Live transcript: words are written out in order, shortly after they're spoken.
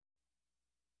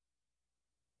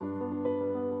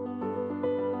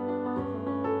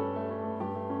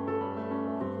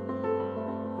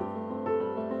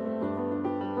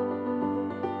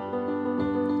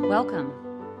Welcome.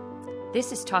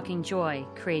 This is Talking Joy,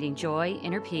 creating joy,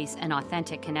 inner peace, and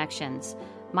authentic connections.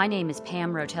 My name is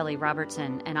Pam Rotelli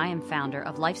Robertson, and I am founder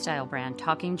of lifestyle brand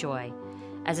Talking Joy.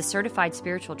 As a certified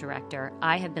spiritual director,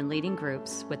 I have been leading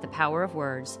groups with the power of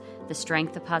words, the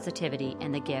strength of positivity,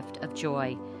 and the gift of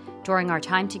joy. During our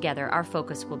time together, our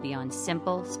focus will be on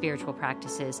simple spiritual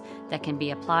practices that can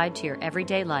be applied to your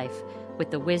everyday life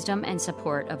with the wisdom and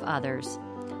support of others.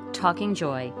 Talking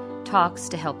Joy talks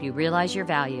to help you realize your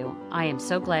value. I am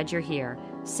so glad you're here.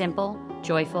 Simple,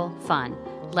 joyful, fun.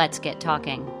 Let's get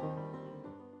talking.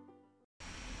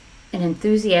 An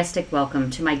enthusiastic welcome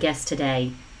to my guest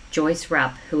today, Joyce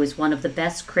Rupp, who is one of the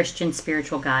best Christian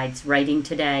spiritual guides writing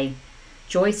today.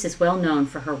 Joyce is well known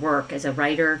for her work as a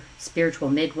writer, spiritual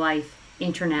midwife,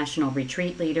 international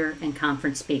retreat leader, and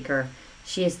conference speaker.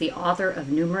 She is the author of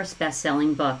numerous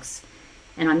best-selling books.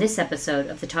 And on this episode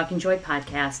of the Talking Joy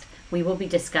podcast, we will be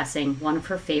discussing one of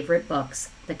her favorite books,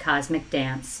 The Cosmic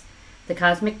Dance. The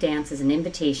Cosmic Dance is an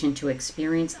invitation to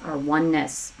experience our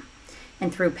oneness.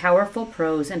 And through powerful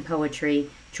prose and poetry,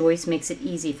 Joyce makes it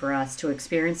easy for us to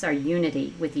experience our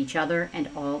unity with each other and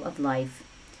all of life.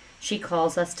 She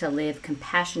calls us to live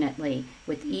compassionately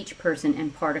with each person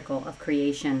and particle of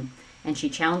creation, and she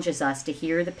challenges us to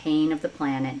hear the pain of the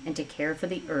planet and to care for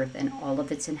the earth and all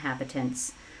of its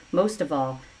inhabitants. Most of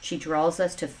all, she draws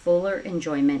us to fuller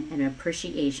enjoyment and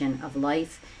appreciation of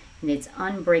life and its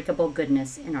unbreakable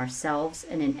goodness in ourselves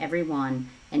and in everyone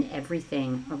and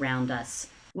everything around us.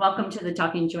 Welcome to the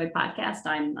Talking Joy podcast.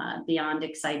 I'm beyond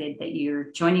excited that you're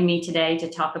joining me today to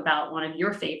talk about one of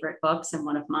your favorite books and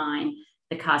one of mine,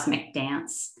 The Cosmic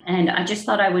Dance. And I just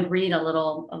thought I would read a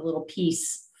little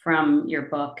piece from your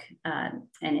book.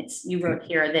 And you wrote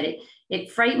here that it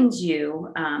frightens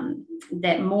you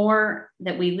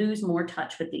that we lose more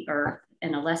touch with the earth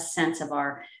and a less sense of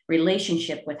our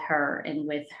relationship with her and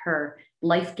with her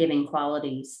life-giving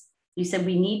qualities. You said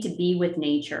we need to be with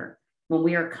nature. When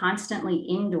we are constantly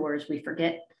indoors, we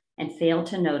forget and fail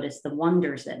to notice the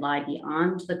wonders that lie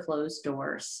beyond the closed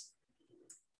doors.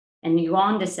 And you go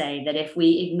on to say that if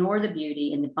we ignore the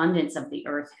beauty and abundance of the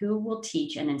earth, who will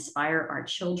teach and inspire our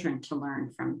children to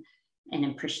learn from and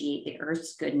appreciate the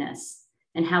earth's goodness?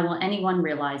 And how will anyone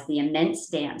realize the immense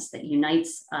dance that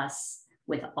unites us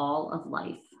with all of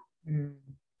life?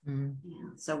 Mm-hmm. Yeah,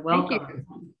 so welcome.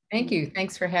 Thank you.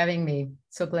 Thanks for having me.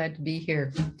 So glad to be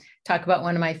here. Talk about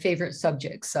one of my favorite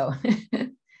subjects. So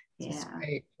yeah,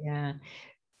 great. Yeah.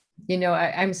 You know,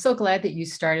 I'm so glad that you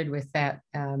started with that,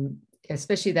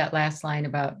 especially that last line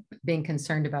about being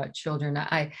concerned about children.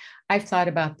 I've thought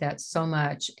about that so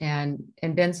much and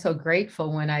been so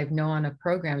grateful when I've known of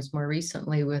programs more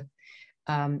recently with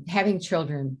having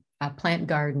children plant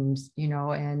gardens, you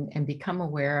know, and become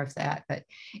aware of that. But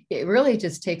it really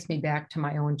just takes me back to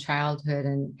my own childhood.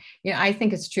 And, you know, I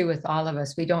think it's true with all of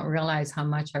us. We don't realize how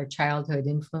much our childhood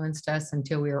influenced us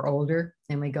until we were older.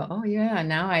 And we go, oh yeah,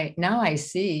 now I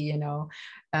see, you know,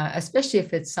 especially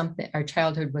if it's something, our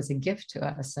childhood was a gift to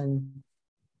us. And,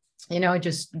 you know,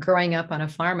 just growing up on a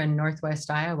farm in Northwest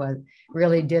Iowa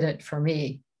really did it for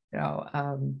me, you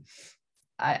know.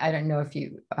 I don't know if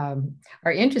you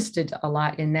are interested a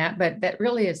lot in that, but that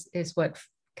really is what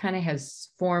kind of has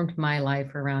formed my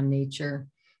life around nature.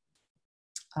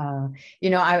 You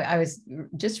know, I was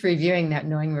just reviewing that,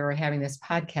 knowing we were having this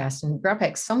podcast, and brought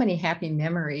back so many happy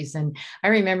memories. And I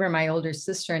remember my older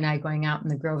sister and I going out in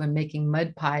the grove and making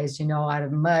mud pies, you know, out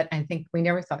of mud. I think we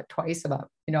never thought twice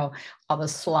about, you know, all the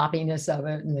sloppiness of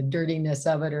it and the dirtiness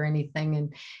of it or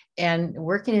anything. And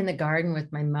working in the garden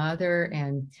with my mother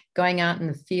and going out in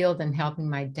the field and helping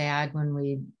my dad when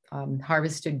we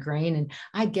harvested grain. And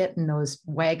I'd get in those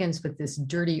wagons with this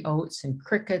dirty oats and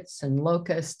crickets and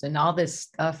locusts and all this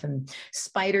stuff and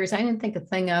spiders. I didn't think a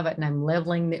thing of it. And I'm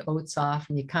leveling the oats off,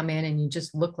 and you come in and you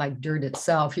just look like dirt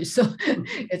itself. It's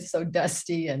so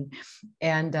dusty. And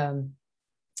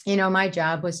you know, my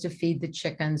job was to feed the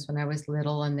chickens when I was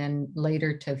little, and then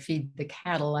later to feed the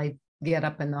cattle. I get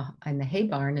up in the hay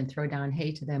barn and throw down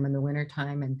hay to them in the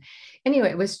wintertime. And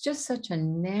anyway, it was just such a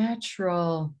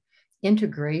natural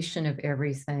integration of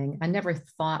everything. I never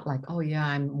thought like, oh yeah,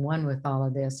 I'm one with all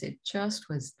of this. It just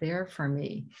was there for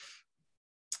me.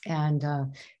 And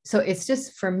so it's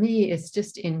just, for me, it's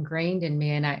just ingrained in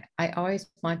me. And I always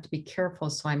want to be careful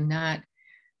so I'm not,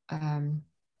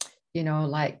 you know,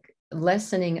 like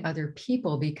lessening other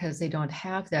people because they don't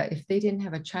have that. If they didn't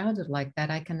have a childhood like that,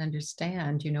 I can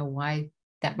understand, you know, why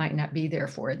that might not be there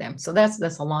for them. So that's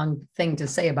a long thing to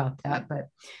say about that. But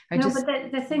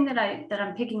but the thing that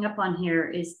I'm picking up on here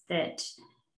is that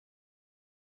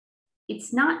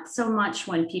it's not so much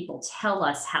when people tell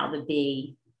us how to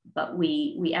be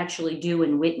we actually do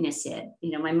and witness it.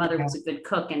 You know, my mother Yeah. was a good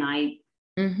cook, and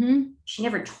she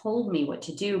never told me what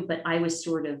to do, but I was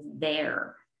sort of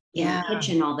there in the Yeah.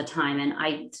 kitchen all the time. And I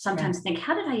Yeah. sometimes think,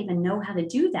 how did I even know how to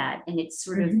do that? And it's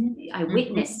sort of, Mhm. I Mhm.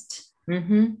 witnessed,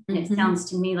 Mhm. and it Mhm. sounds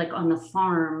to me like on the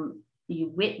farm, you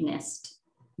witnessed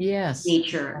Yes.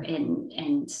 nature.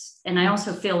 And I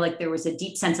also feel like there was a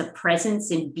deep sense of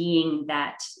presence in being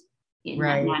that, in that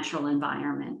Right. natural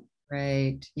environment.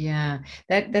 Right. Yeah.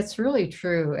 That's really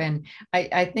true. And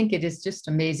I think it is just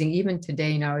amazing. Even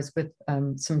today, I was with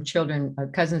some children,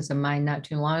 cousins of mine not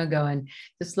too long ago, and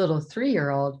this little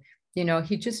 3-year-old,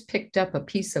 he just picked up a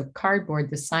piece of cardboard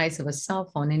the size of a cell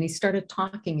phone and he started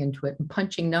talking into it and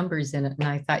punching numbers in it. And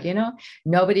I thought,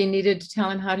 nobody needed to tell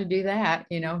him how to do that.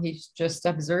 He just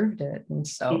observed it. And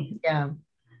so, yeah.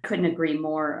 Couldn't agree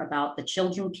more about the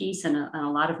children piece. And a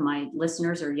lot of my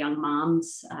listeners are young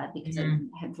moms, because I Mhm.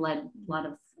 have led a lot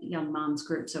of young moms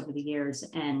groups over the years.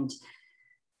 And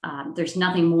there's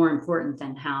nothing more important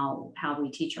than how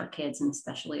we teach our kids, and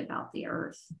especially about the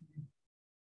earth.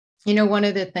 One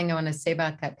other thing I want to say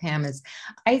about that, Pam, is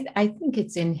I think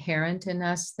it's inherent in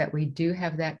us that we do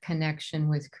have that connection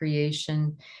with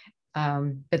creation.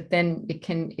 But then it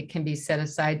can be set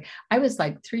aside. I was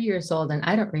like 3 years old and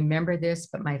I don't remember this,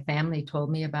 but my family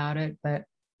told me about it. But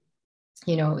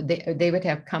they would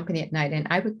have company at night and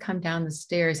I would come down the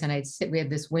stairs and I'd sit, we had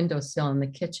this windowsill in the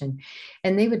kitchen,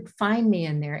 and they would find me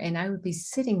in there and I would be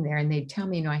sitting there and they'd tell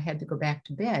me, I had to go back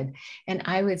to bed. And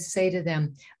I would say to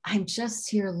them, I'm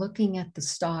just here looking at the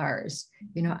stars.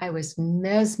 I was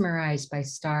mesmerized by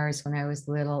stars when I was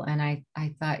little. And I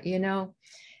thought,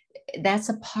 that's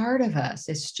a part of us.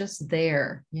 It's just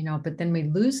there, but then we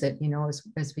lose it,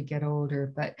 as we get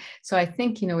older. But so I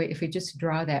think, if we just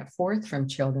draw that forth from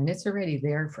children, it's already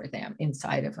there for them,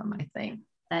 inside of them, I think.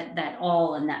 That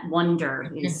awe and that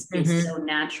wonder is so Mhm.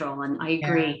 natural. And I Yeah.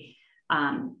 agree.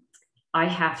 I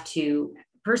have to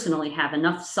personally have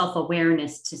enough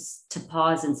self-awareness to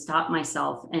pause and stop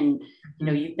myself. And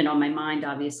Mhm. you've been on my mind,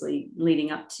 obviously,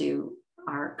 leading up to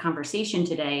our conversation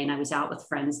today. And I was out with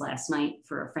friends last night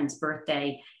for a friend's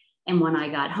birthday. And when I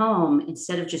got home,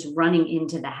 instead of just running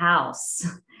into the house,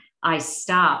 I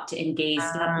stopped and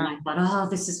gazed up, and I thought, oh,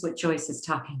 this is what Joyce is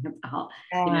talking about.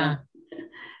 You know, Yeah.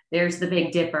 there's the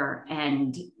Big Dipper.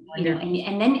 And Wonderful.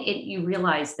 and then you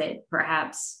realize that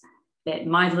perhaps that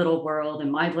my little world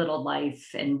and my little life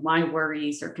and my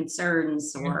worries or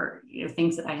concerns, or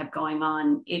things that I have going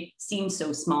on, it seems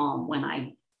so small when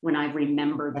I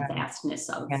remember the Yeah. vastness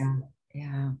of Yeah.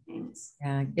 Yeah. things.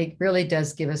 Yeah. It really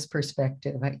does give us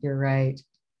perspective. You're right.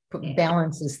 Yeah.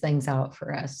 Balances things out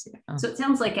for us. So it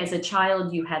sounds like as a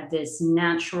child you had this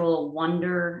natural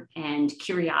wonder and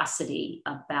curiosity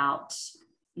about,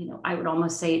 I would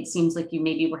almost say it seems like you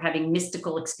maybe were having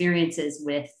mystical experiences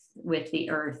with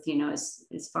the earth,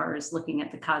 as far as looking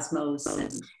at the cosmos.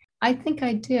 And I think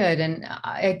I did. And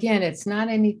again, it's not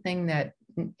anything that,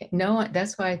 no,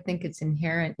 that's why I think it's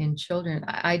inherent in children.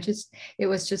 It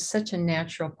was just such a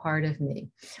natural part of me.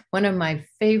 One of my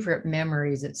favorite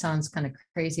memories, it sounds kind of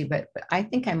crazy, but I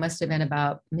think I must have been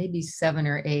about maybe 7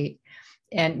 or 8.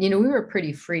 And, we were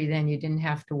pretty free then. You didn't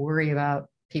have to worry about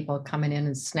people coming in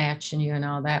and snatching you and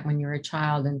all that when you were a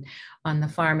child and on the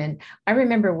farm. And I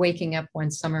remember waking up one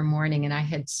summer morning and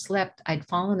I'd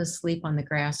fallen asleep on the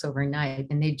grass overnight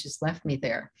and they just left me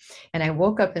there. And I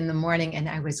woke up in the morning and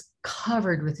I was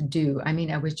covered with dew. I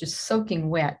mean, I was just soaking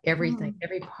wet, everything,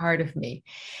 every part of me.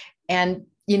 And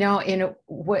as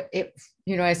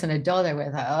an adult, I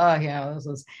went, oh yeah,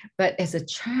 but as a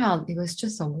child, it was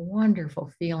just a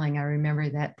wonderful feeling. I remember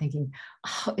that thinking,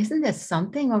 oh, isn't this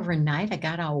something? Overnight I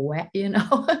got all wet, and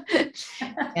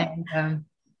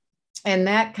and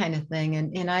that kind of thing.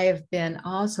 And I have been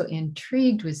also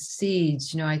intrigued with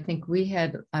seeds. I think we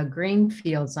had grain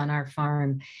fields on our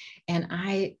farm, and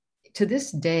to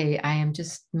this day, I am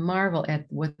just marvel at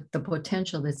what the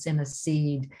potential that's in a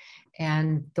seed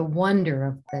and the wonder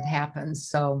of that happens.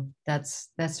 So that's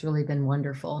really been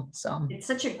wonderful. So it's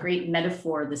such a great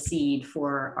metaphor, the seed,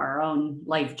 for our own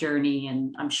life journey.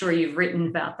 And I'm sure you've written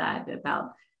about that,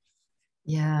 about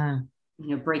yeah.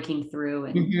 breaking through,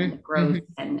 and the Mhm, growth, mhm,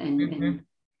 and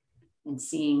mhm.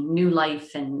 seeing new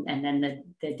life, and then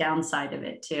the downside of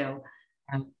it too.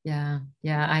 Yeah,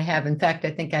 I have. In fact,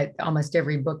 I think almost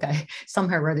every book I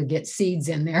somehow or other get seeds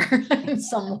in there in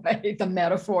some way, the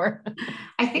metaphor.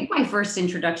 I think my first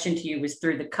introduction to you was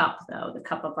through the cup, though, the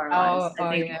cup of our lives. Oh, I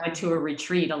oh think I yeah. went to a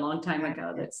retreat a long time Yeah,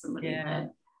 ago that somebody yeah,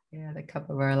 led. yeah, the cup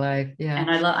of our life. Yeah. And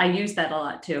I use that a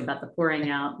lot too, about the pouring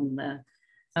out and the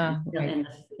Right.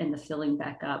 and the filling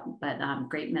back up. But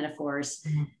great metaphors.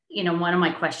 Mhm. One of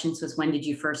my questions was, when did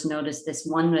you first notice this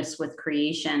oneness with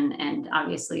creation? And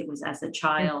obviously it was as a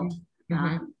child. Mhm.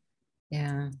 Mhm. Um,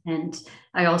 Yeah. and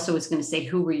I also was going to say,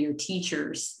 who were your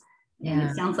teachers? And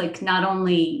Yeah. it sounds like not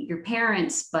only your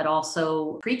parents, but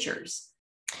also preachers.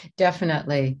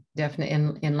 Definitely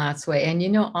in lots of way.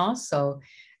 And also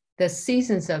the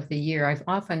seasons of the year, I've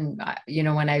often,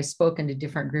 when I've spoken to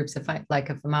different groups, if I'm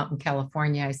out in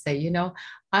California, I say,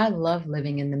 I love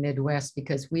living in the Midwest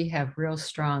because we have real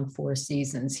strong 4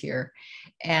 seasons here.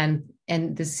 And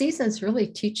the seasons really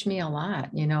teach me a lot.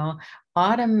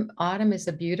 Autumn is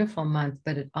a beautiful month,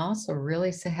 but it also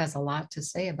really has a lot to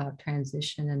say about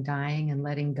transition and dying and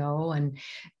letting go, and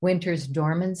winter's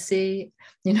dormancy.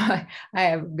 I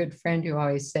have a good friend who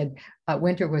always said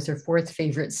winter was her fourth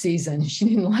favorite season. She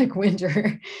didn't like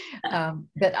winter.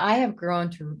 But I have grown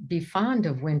to be fond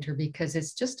of winter because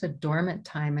it's just a dormant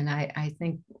time. And I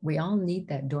think we all need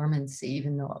that dormancy,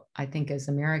 even though I think as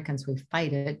Americans, we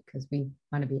fight it because we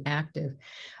want to be active.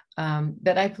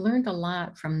 But I've learned a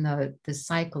lot from the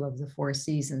cycle of the 4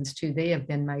 seasons too. They have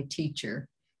been my teacher.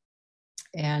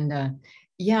 And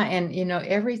yeah, and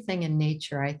everything in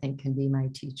nature, I think, can be my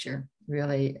teacher,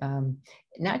 really,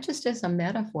 not just as a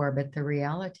metaphor, but the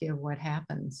reality of what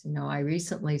happens. I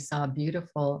recently saw a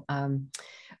beautiful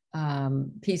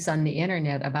piece on the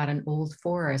internet about an old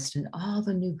forest and all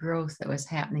the new growth that was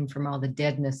happening from all the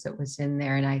deadness that was in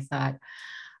there. And I thought,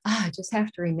 I just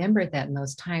have to remember that in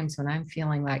those times when I'm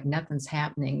feeling like nothing's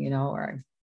happening, or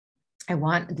I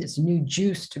want this new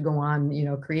juice to go on,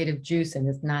 creative juice, and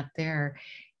it's not there.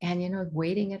 And,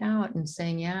 waiting it out and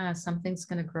saying, yeah, something's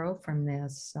going to grow from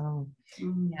this. So,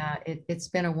 yeah, it's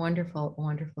been a wonderful,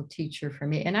 wonderful teacher for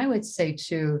me. And I would say,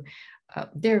 too,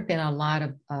 there have been a lot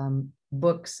of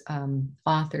books,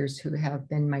 authors who have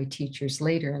been my teachers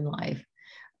later in life.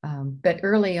 But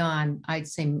early on, I'd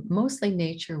say mostly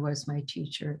nature was my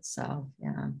teacher itself.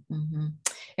 Yeah. Mm-hmm.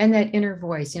 And that inner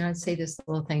voice, I'd say this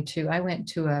little thing too. I went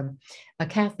to a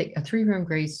Catholic, a 3-room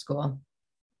grade school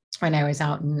when I was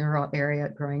out in the rural area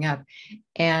growing up.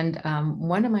 And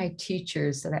one of my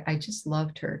teachers that I just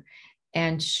loved her.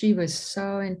 And she was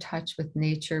so in touch with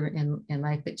nature in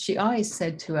life that she always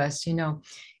said to us,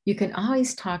 you can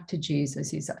always talk to Jesus.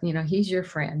 He's your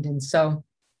friend. And so,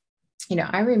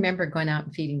 I remember going out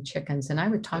and feeding chickens, and I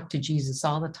would talk to Jesus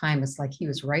all the time. It's like he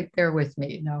was right there with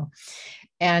me,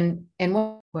 And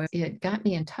what it got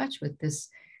me in touch with this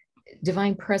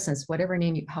divine presence, whatever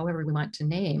name, however we want to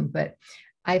name. But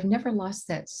I've never lost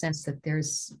that sense that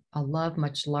there's a love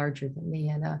much larger than me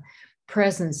and a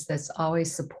presence that's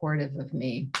always supportive of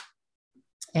me.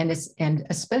 And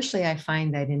especially I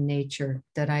find that in nature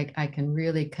that I can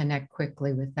really connect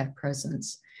quickly with that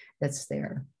presence that's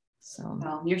there. So,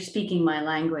 well, you're speaking my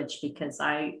language, because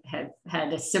I have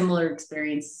had a similar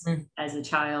experience as a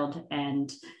child,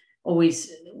 and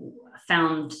always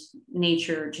found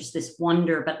nature just this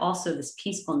wonder, but also this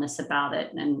peacefulness about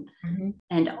it.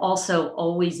 And also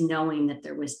always knowing that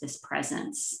there was this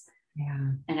presence.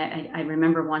 Yeah. And I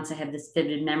remember once I had this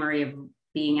vivid memory of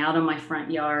being out in my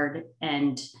front yard,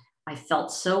 and I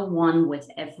felt so one with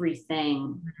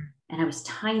everything. And I was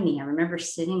tiny. I remember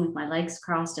sitting with my legs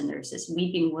crossed, and there's this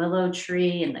weeping willow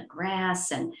tree and the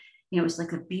grass. And, it was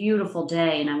like a beautiful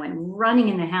day. And I went running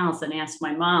in the house and asked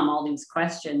my mom all these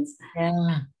questions.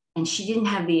 Yeah. And she didn't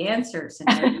have the answers. And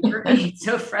I remember being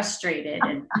so frustrated.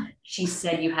 And she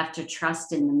said, you have to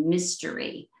trust in the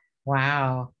mystery.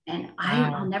 Wow. And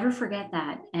I'll never forget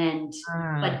that. And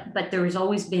but there has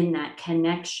always been that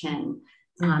connection.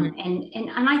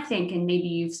 And I think, and maybe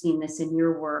you've seen this in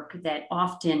your work, that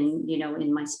often,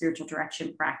 in my spiritual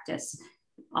direction practice,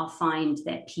 I'll find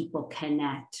that people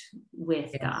connect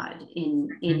with God in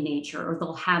nature, or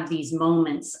they'll have these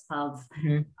moments of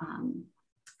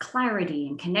clarity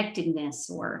and connectedness.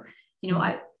 Or,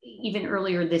 even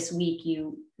earlier this week,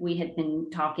 we had been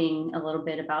talking a little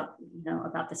bit about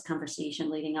this conversation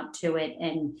leading up to it,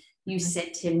 and you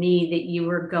said to me that you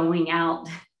were going out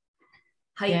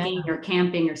hiking or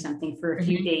camping or something for a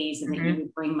few days, and that you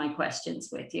would bring my questions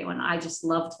with you. And I just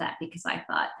loved that, because I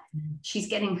thought she's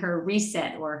getting her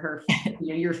reset, or her,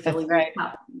 you're filling your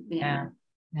cup. Yeah.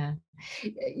 I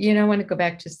want to go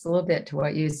back just a little bit to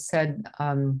what you said,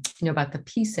 about the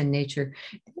peace in nature.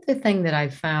 The thing that I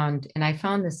found, and I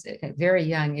found this very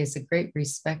young, is a great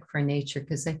respect for nature,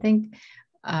 because I think,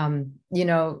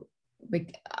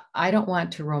 I don't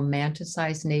want to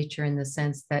romanticize nature in the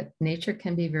sense that nature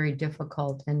can be very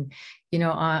difficult. And,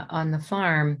 on the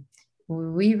farm,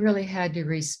 we really had to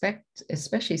respect,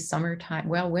 especially summertime,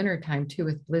 well, wintertime too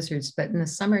with blizzards, but in the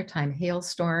summertime,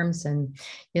 hailstorms and,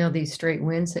 these straight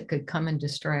winds that could come and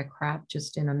destroy a crop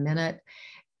just in a minute.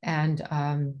 And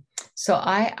so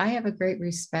I have a great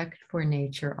respect for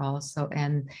nature also.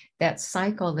 And that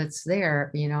cycle that's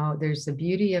there, there's the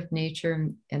beauty of nature,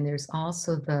 and there's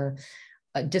also the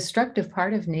destructive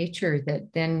part of nature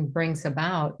that then brings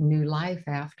about new life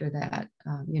after that.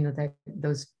 That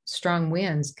those strong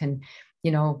winds can,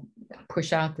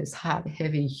 push out this hot,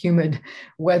 heavy, humid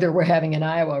weather we're having in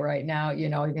Iowa right now,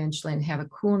 eventually, and have a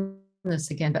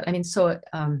coolness again. But I mean, so,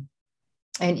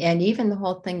 and even the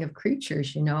whole thing of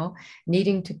creatures,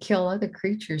 needing to kill other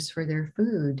creatures for their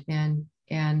food.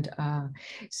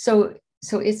 So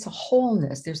it's a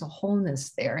wholeness. There's a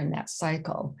wholeness there in that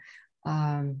cycle. Yeah,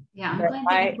 I'm glad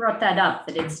that you brought that up,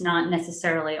 that it's not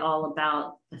necessarily all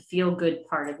about the feel-good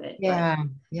part of it.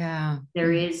 Yeah,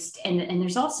 there is, and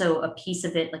there's also a piece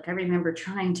of it, like I remember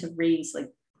trying to raise, like,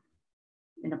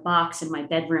 in a box in my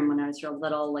bedroom when I was real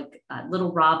little, like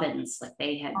little robins, like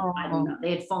they had, I don't know,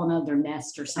 they had fallen out of their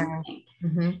nest or something.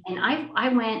 And I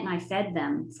went and I fed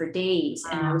them for days,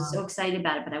 and I was so excited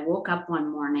about it. But I woke up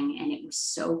one morning and it was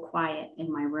so quiet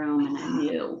in my room, and I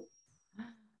knew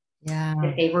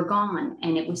that they were gone,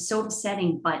 and it was so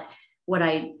upsetting. But what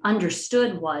I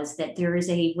understood was that there is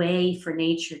a way for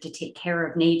nature to take care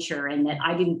of nature, and that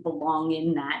I didn't belong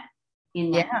in that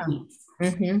piece.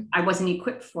 I wasn't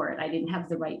equipped for it. I didn't have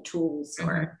the right tools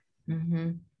or.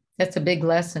 That's a big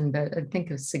lesson, but I think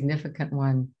a significant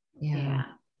one. Yeah.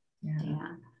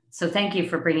 So thank you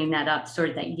for bringing that up, sort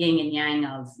of that yin and yang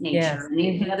of nature. Yes. And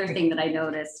the other thing that I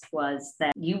noticed was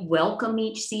that you welcome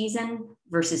each season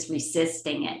versus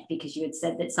resisting it, because you had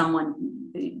said that someone,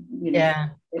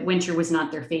 that winter was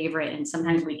not their favorite. And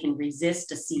sometimes we can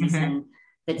resist a season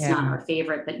that's not our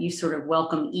favorite, but you sort of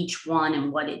welcome each one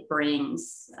and what it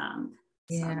brings.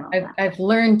 I've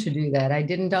learned to do that. I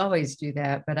didn't always do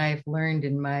that, but I've learned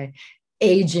in my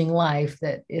aging life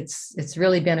that it's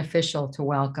really beneficial to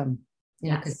welcome,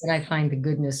 because then I find the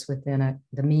goodness within it,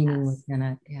 the meaning within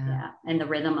it. And the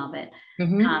rhythm of it.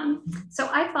 So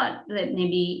I thought that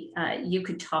maybe you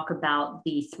could talk about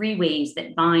the 3 ways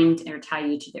that bind or tie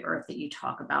you to the earth that you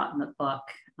talk about in the book.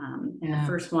 And the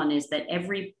first one is that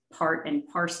every part and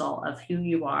parcel of who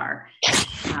you are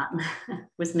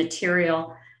was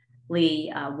material.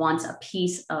 Wants a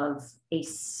piece of a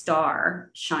star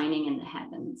shining in the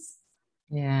heavens.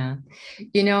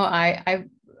 I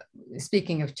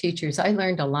speaking of teachers, I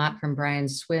learned a lot from Brian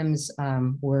Swim's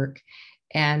work,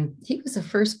 and he was the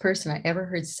first person I ever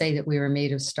heard say that we were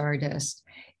made of stardust,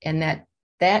 and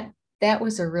that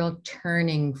was a real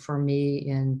turning for me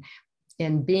in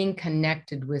being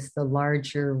connected with the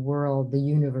larger world, the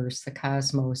universe, the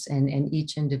cosmos, and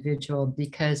each individual,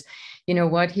 because,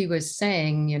 what he was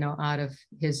saying, out of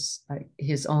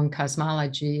his own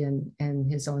cosmology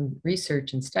and his own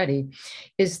research and study,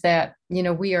 is that,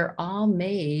 we are all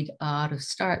made out of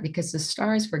stars, because the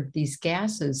stars were these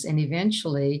gases, and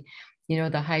eventually,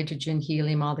 the hydrogen,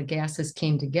 helium, all the gases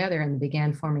came together and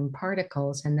began forming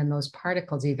particles. And then those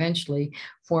particles eventually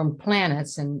formed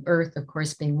planets, and Earth, of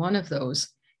course, being one of those.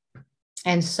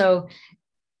 And so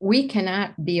we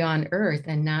cannot be on Earth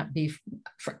and not be,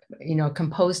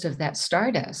 composed of that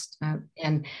stardust.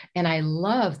 And I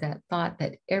love that thought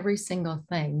that every single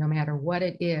thing, no matter what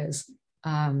it is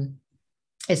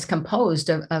composed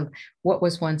of what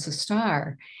was once a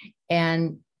star.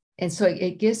 And so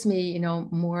it gives me,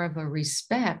 more of a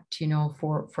respect,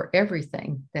 for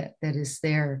everything that is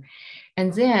there.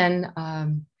 And then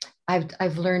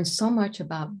I've learned so much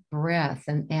about breath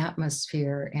and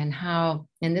atmosphere, and how,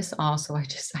 and this also, I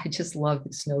just love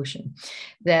this notion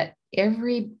that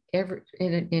every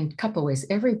in a couple of ways,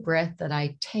 every breath that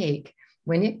I take,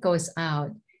 when it goes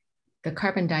out, the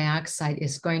carbon dioxide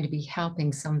is going to be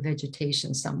helping some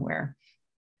vegetation somewhere.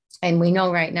 And we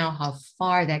know right now how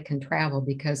far that can travel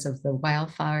because of the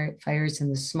wildfires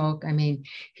and the smoke. I mean,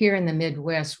 here in the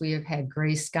Midwest, we have had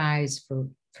gray skies for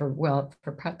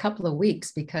a couple of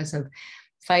weeks because of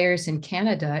fires in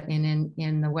Canada and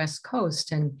in the West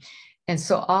Coast. And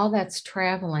so all that's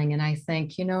traveling. And I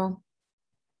think,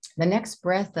 the next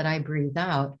breath that I breathe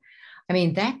out, I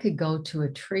mean, that could go to a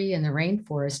tree in the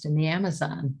rainforest in the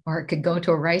Amazon, or it could go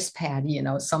to a rice paddy,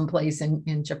 someplace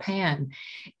in Japan.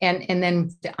 And then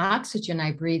the oxygen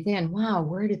I breathe in, wow,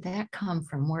 where did that come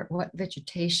from? What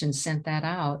vegetation sent that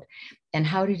out? And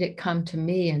how did it come to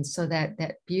me? And so that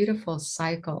beautiful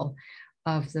cycle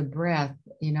of the breath,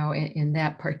 in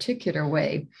that particular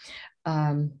way.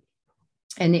 And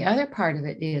the other part of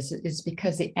it is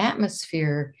because the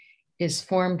atmosphere is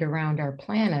formed around our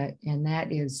planet, and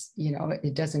that is,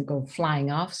 it doesn't go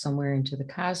flying off somewhere into the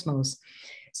cosmos.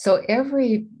 So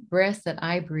every breath that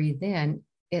I breathe in,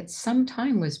 it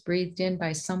sometime was breathed in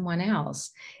by someone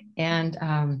else. And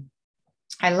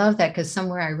I love that, because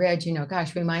somewhere I read,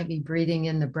 gosh, we might be breathing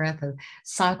in the breath of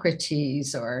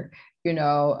Socrates, or,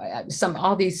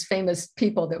 all these famous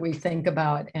people that we think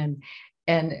about. And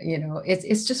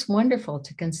it's just wonderful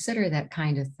to consider that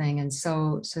kind of thing. And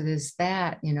so there's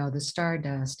that, the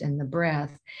stardust and the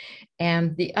breath.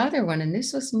 And the other one, and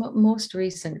this was most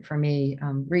recent for me,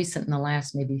 recent in the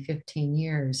last maybe 15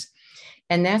 years,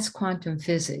 and that's quantum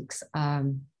physics.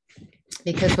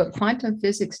 Because what quantum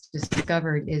physics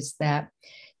discovered is that,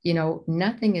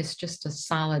 nothing is just a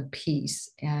solid piece.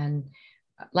 And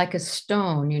like a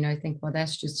stone, I think, well,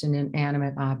 that's just an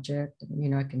inanimate object,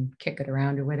 I can kick it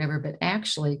around or whatever. But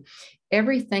actually,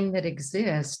 everything that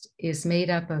exists is made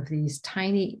up of these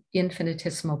tiny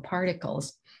infinitesimal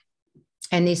particles.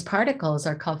 And these particles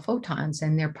are called photons,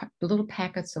 and they're little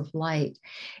packets of light,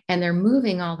 and they're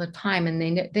moving all the time. And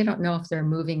they don't know if they're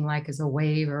moving like as a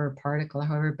wave or a particle,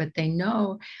 however, but they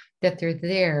know that they're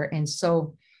there.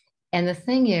 And the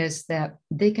thing is that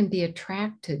they can be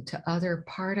attracted to other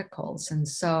particles. And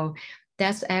so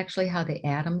that's actually how the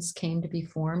atoms came to be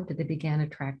formed. They began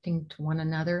attracting to one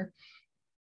another.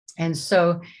 And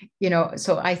so,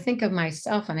 so I think of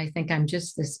myself and I think I'm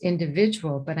just this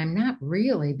individual, but I'm not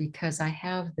really, because I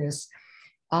have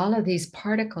all of these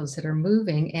particles that are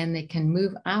moving, and they can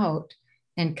move out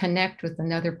and connect with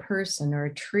another person or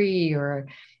a tree or,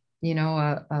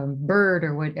 a bird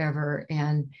or whatever.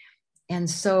 And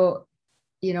so,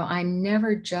 I'm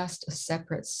never just a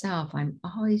separate self. I'm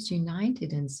always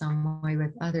united in some way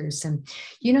with others. And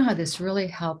how this really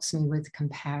helps me with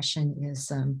compassion is,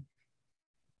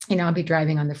 I'll be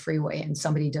driving on the freeway and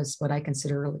somebody does what I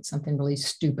consider something really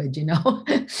stupid,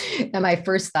 and my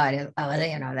first thought is, I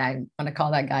want to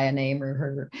call that guy a name or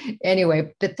her.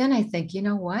 Anyway, but then I think, you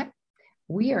know what?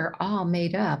 We are all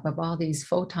made up of all these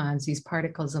photons, these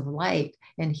particles of light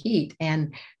and heat.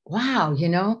 And wow,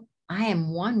 I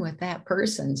am one with that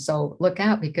person. So look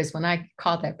out, because when I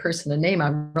call that person a name,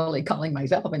 I'm really calling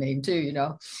myself a name too,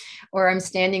 or I'm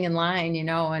standing in line,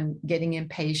 and getting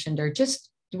impatient, or just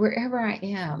wherever I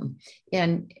am,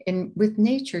 and with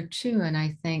nature too. And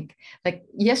I think, like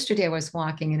yesterday I was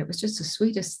walking and it was just the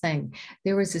sweetest thing.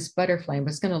 There was this butterfly. I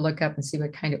was going to look up and see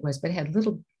what kind it was, but it had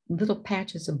little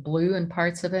patches of blue in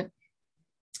parts of it.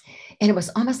 And it was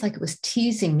almost like it was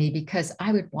teasing me, because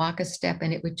I would walk a step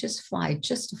and it would just fly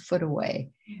just a foot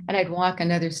away. And I'd walk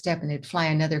another step and it'd fly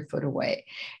another foot away.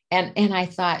 And I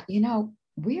thought,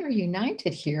 we are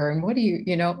united here. And what do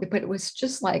but it was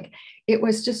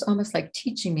just almost like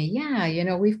teaching me,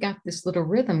 yeah, we've got this little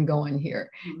rhythm going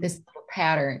here, this little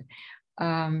pattern.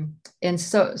 And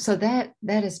so that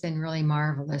has been really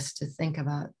marvelous to think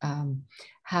about,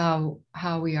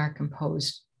 how we are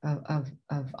composed of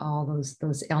all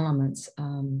those elements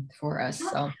for us.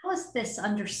 How has this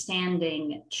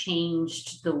understanding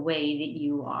changed the way that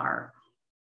you are?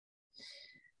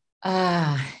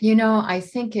 I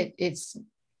think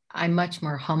I'm much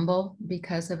more humble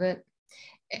because of it.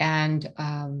 And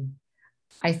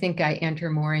I think I enter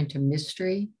more into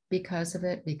mystery because of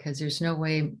it, because there's no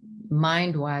way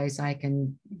mind-wise I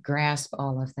can grasp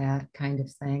all of that kind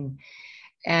of thing.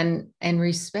 And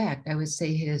respect, I would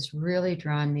say, it has really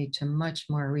drawn me to much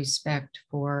more respect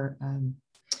for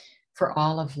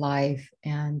all of life.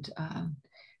 And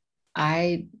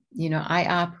I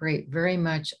operate very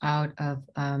much out of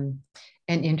an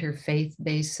interfaith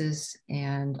basis,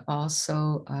 and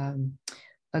also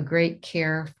a great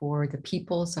care for the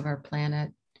peoples of our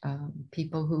planet,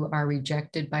 people who are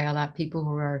rejected by a lot, people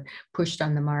who are pushed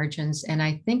on the margins. And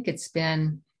I think it's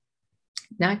been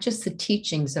not just the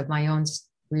teachings of my own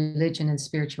religion and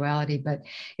spirituality, but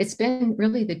it's been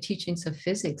really the teachings of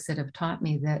physics that have taught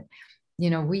me that,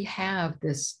 we have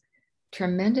this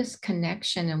tremendous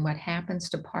connection, and what happens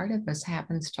to part of us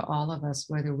happens to all of us,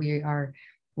 whether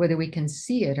we can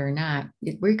see it or not.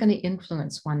 We're going to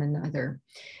influence one another.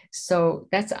 So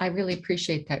I really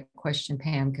appreciate that question,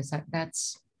 Pam, because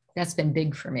that's been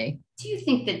big for me. Do you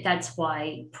think that that's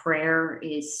why prayer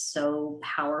is so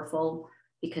powerful?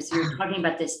 Because you're talking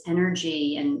about this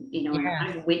energy, and yeah.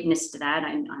 I've witnessed that.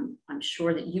 I'm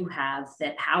sure that you have,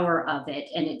 that power of it,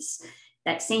 and it's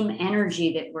that same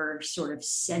energy that we're sort of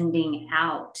sending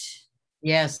out.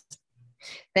 Yes,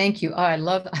 thank you. Oh, I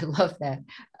love that.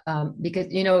 Because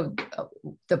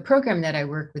the program that I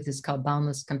work with is called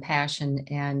Boundless Compassion,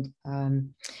 and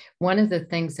one of the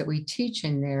things that we teach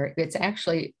in there, it's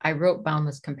actually, I wrote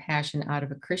Boundless Compassion out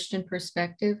of a Christian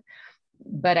perspective,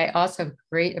 but I also have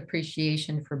great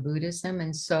appreciation for Buddhism.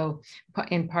 And so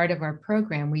in part of our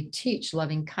program, we teach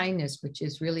loving kindness, which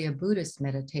is really a Buddhist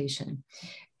meditation.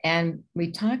 And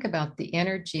we talk about the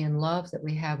energy and love that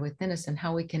we have within us and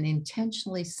how we can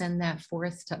intentionally send that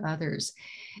forth to others.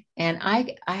 And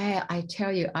I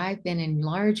tell you, I've been in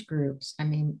large groups, I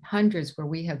mean, hundreds, where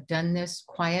we have done this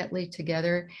quietly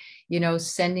together,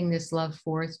 sending this love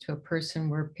forth to a person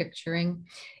we're picturing.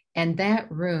 And that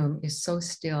room is so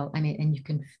still. I mean, and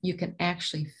you can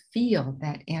actually feel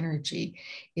that energy.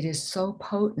 It is so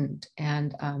potent,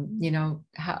 and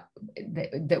how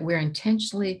that we're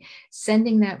intentionally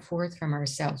sending that forth from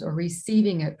ourselves or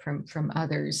receiving it from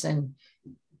others. And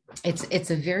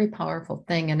it's a very powerful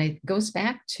thing, and it goes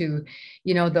back to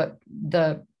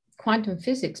the quantum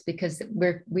physics, because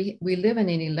we live in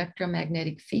an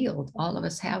electromagnetic field. All of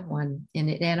us have one, and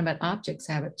inanimate objects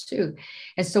have it too.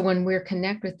 And so when we're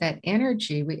connected with that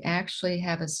energy, we actually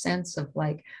have a sense of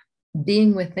like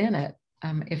being within it,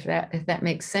 if that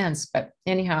makes sense. But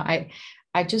anyhow,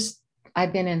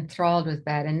 I've been enthralled with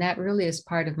that, and that really is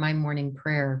part of my morning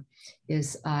prayer.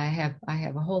 Is I have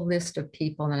a whole list of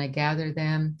people, and I gather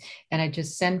them, and I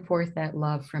just send forth that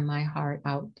love from my heart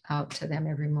out to them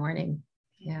every morning.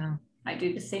 Yeah, I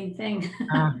do the same thing.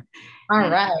 all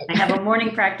right. I have a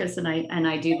morning practice, and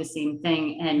I do the same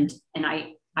thing, and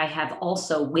I have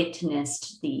also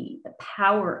witnessed the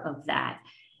power of that.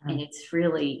 And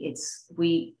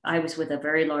I was with a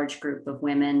very large group of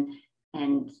women,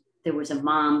 and there was a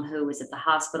mom who was at the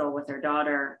hospital with her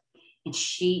daughter, and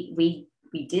we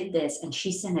did this, and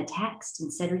she sent a text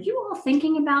and said, "Are you all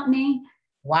thinking about me?"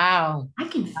 Wow. I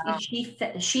can. Wow.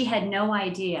 She had no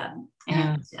idea,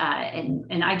 and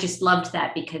and I just loved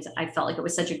that, because I felt like it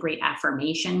was such a great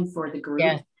affirmation for the group.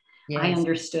 Yes. Yes. I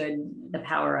understood the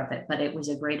power of it, but it was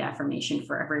a great affirmation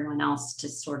for everyone else to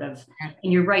sort of.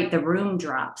 And you're right, the room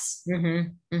drops.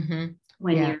 Mm-hmm. Mm-hmm.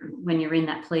 When you're in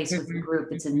that place with the group.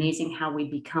 It's amazing how we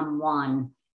become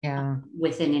one. Yeah.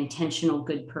 With an intentional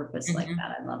good purpose like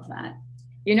that. I love that.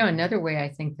 Another way I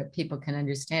think that people can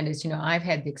understand is, I've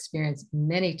had the experience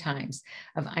many times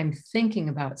of I'm thinking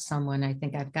about someone. I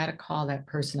think I've got to call that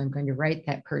person. I'm going to write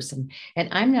that person. And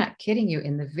I'm not kidding you.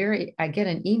 I get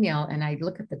an email and I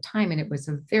look at the time, and it was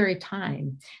the very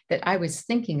time that I was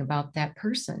thinking about that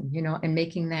person, and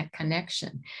making that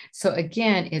connection. So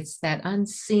again, it's that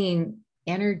unseen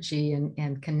energy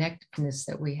and connectedness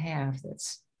that we have.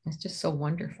 It's just so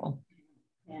wonderful.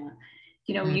 Yeah.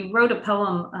 You wrote a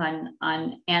poem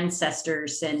on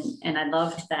ancestors, and I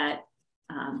loved that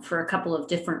for a couple of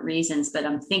different reasons, but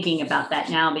I'm thinking about that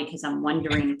now because I'm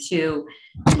wondering too,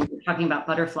 when you're talking about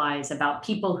butterflies, about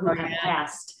people who have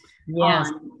passed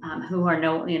on, who are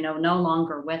no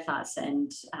longer with us. And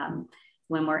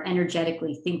when we're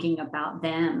energetically thinking about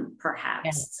them,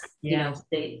 perhaps,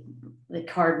 the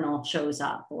cardinal shows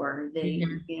up, or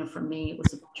for me, it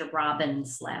was a bunch of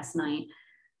robins last night.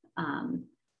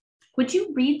 Would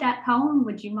you read that poem?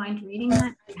 Would you mind reading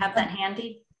that? Do you have that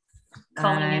handy?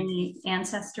 Calling in the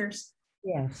ancestors?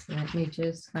 Yes, let me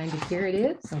just find it. Here it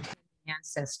is. Okay.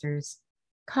 Ancestors.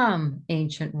 Come,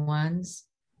 ancient ones,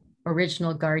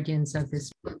 original guardians of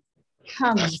this.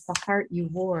 Come with the heart you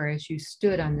wore as you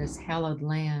stood on this hallowed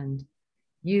land.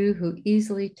 You who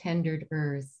easily tendered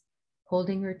earth,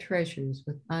 holding her treasures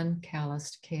with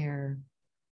uncalloused care.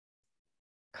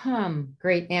 Come,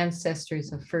 great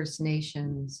ancestors of First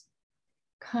Nations.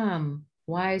 Come,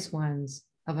 wise ones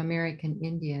of American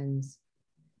Indians.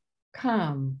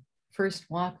 Come, first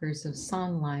walkers of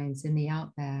songlines in the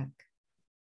outback.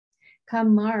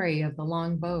 Come, Mari of the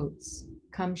long boats.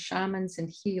 Come, shamans and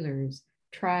healers,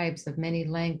 tribes of many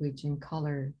language and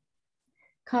color.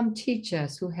 Come, teach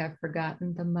us who have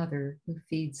forgotten the mother who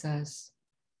feeds us.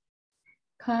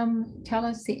 Come, tell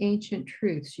us the ancient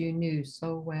truths you knew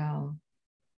so well.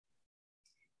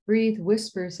 Breathe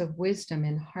whispers of wisdom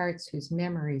in hearts whose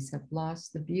memories have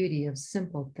lost the beauty of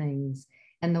simple things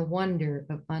and the wonder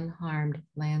of unharmed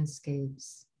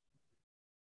landscapes.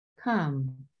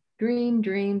 Come, dream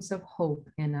dreams of hope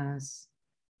in us.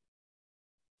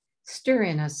 Stir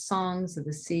in us songs of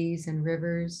the seas and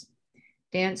rivers,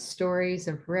 dance stories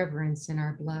of reverence in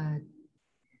our blood.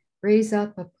 Raise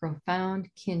up a profound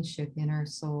kinship in our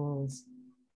souls.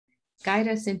 Guide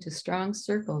us into strong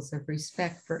circles of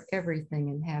respect for everything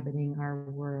inhabiting our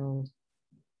world.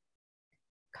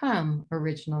 Come,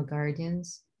 original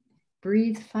guardians,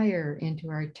 breathe fire into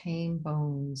our tame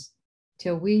bones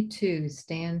till we too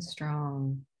stand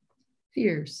strong,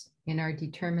 fierce in our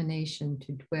determination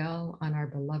to dwell on our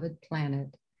beloved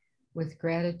planet with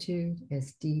gratitude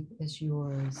as deep as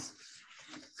yours.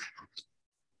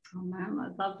 Oh, man,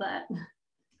 I love that.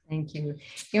 Thank you.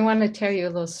 I want to tell you a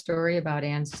little story about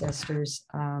ancestors,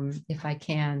 if I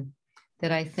can,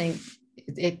 that I think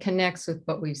it connects with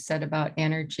what we've said about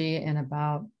energy and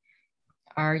about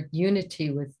our unity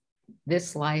with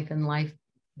this life and life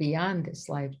beyond this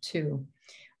life too.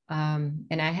 And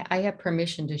I have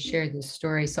permission to share this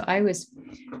story. So I was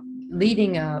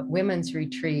leading a women's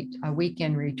retreat, a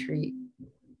weekend retreat.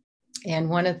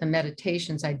 And one of the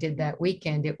meditations I did that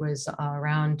weekend, it was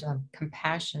around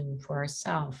compassion for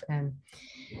ourselves. And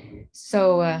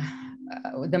so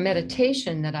the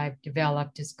meditation that I've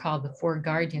developed is called the Four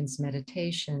Guardians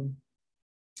meditation.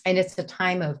 And it's a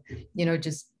time of,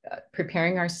 just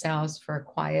preparing ourselves for a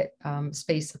quiet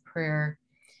space of prayer.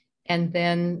 And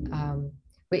then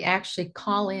we actually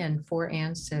call in four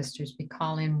ancestors. We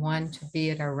call in one to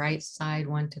be at our right side,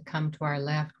 one to come to our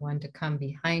left, one to come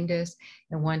behind us,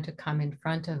 and one to come in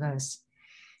front of us.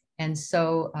 And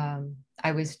so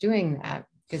I was doing that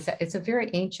because it's a very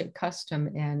ancient custom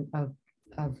and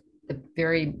of the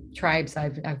very tribes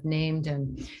I've named.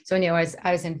 And so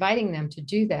I was inviting them to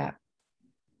do that.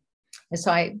 And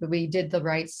so we did the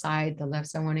right side, the left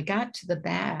side. When it got to the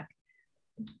back,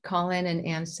 call in an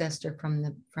ancestor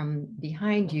from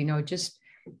behind you, just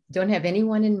don't have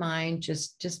anyone in mind,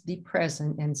 just be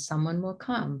present and someone will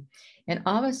come. And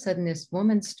all of a sudden this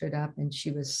woman stood up and she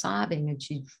was sobbing and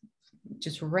she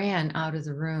just ran out of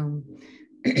the room.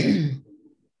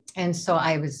 And so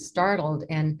I was startled,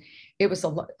 and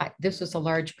this was a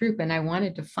large group, and I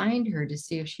wanted to find her to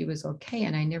see if she was okay,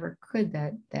 and I never could.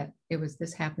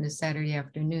 This happened a Saturday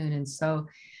afternoon, and so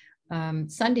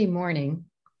Sunday morning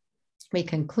we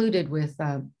concluded with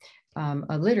a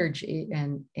liturgy,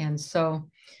 and so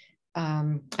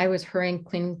I was hurrying,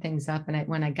 cleaning things up, and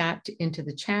when I got into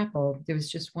the chapel, there was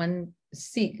just one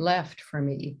seat left for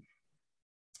me,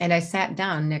 and I sat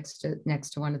down next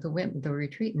to one of the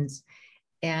retreatants.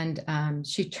 And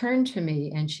she turned to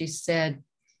me and she said,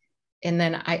 and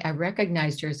then I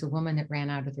recognized her as a woman that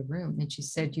ran out of the room. And she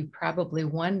said, "You probably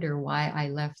wonder why I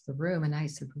left the room." And I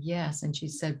said, "Yes." And she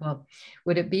said, "Well,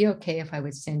 would it be okay if I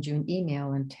would send you an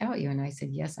email and tell you?" And I said,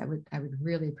 "Yes, I would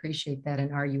really appreciate that.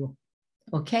 And are you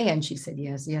okay?" And she said,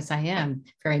 "Yes, I am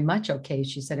very much okay."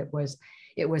 She said it was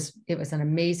an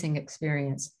amazing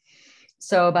experience.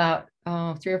 So about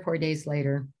 3 or 4 days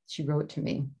later, she wrote to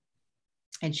me.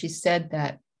 And she said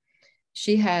that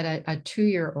she had a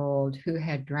 2-year-old who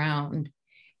had drowned,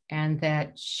 and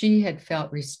that she had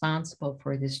felt responsible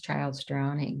for this child's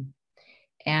drowning.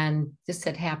 And this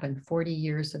had happened 40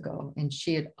 years ago, and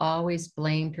she had always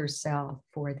blamed herself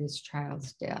for this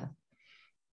child's death.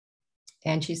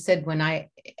 And she said, when I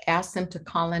asked them to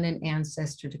call in an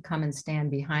ancestor to come and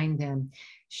stand behind them,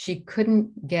 she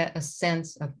couldn't get a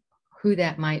sense of who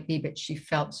that might be, but she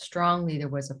felt strongly there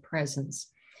was a presence.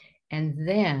 And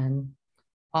then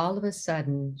all of a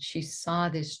sudden, she saw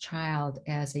this child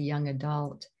as a young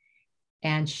adult,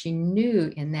 and she knew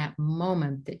in that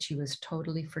moment that she was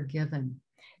totally forgiven,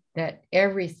 that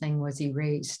everything was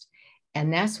erased.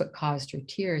 And that's what caused her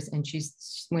tears. And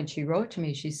when she wrote to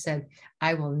me, she said,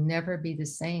 "I will never be the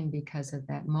same because of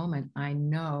that moment. I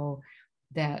know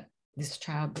that this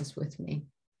child was with me."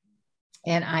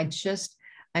 And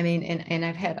and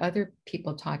I've had other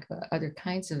people talk about other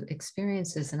kinds of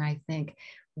experiences, and I think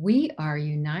we are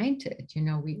united,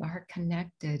 we are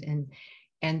connected,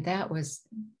 and that was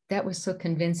so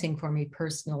convincing for me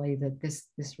personally that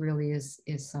this really is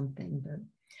something. But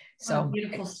so what a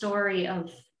beautiful story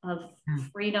of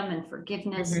freedom and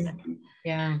forgiveness. Mm-hmm.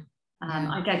 Yeah.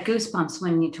 I got goosebumps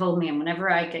when you told me, and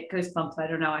whenever I get goosebumps, I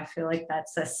don't know, I feel like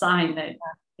that's a sign that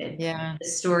the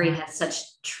story has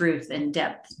such truth and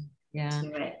depth. Yeah.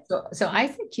 So I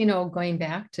think, going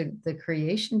back to the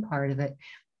creation part of it,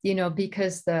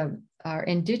 because our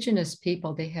indigenous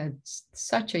people, they had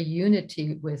such a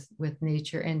unity with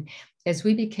nature. And as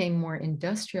we became more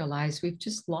industrialized, we've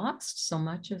just lost so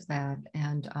much of that.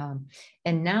 And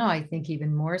now I think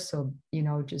even more so,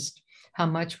 just how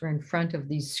much we're in front of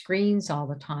these screens all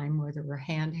the time, whether we're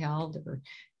handheld or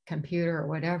computer or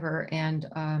whatever. And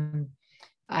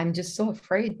I'm just so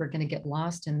afraid we're going to get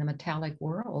lost in the metallic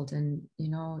world, and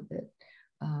that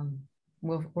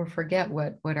we'll forget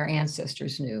what our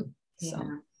ancestors knew. So.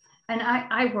 Yeah. And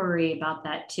I worry about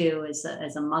that too, as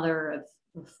a mother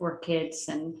of 4 kids,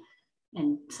 and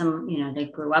some, they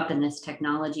grew up in this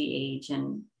technology age.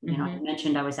 And I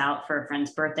mentioned I was out for a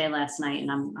friend's birthday last night,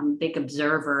 and I'm a big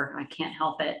observer. I can't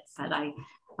help it, but I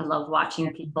love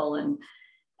watching people.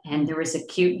 And there was a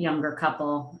cute younger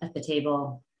couple at the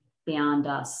table beyond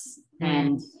us.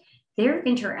 And their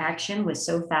interaction was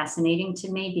so fascinating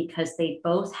to me, because they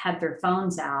both had their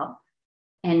phones out,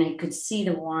 and I could see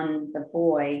the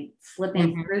boy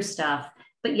flipping through stuff.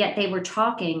 but yet they were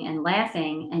talking and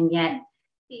laughing, and yet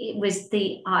it was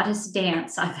the oddest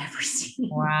dance I've ever seen.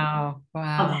 Wow. Of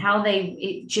Wow. how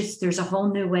it just, there's a whole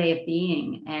new way of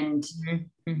being. And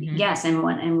Mm-hmm. yes, and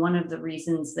one of the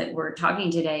reasons that we're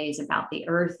talking today is about the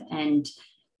earth, and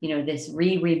this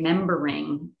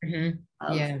remembering Mm-hmm.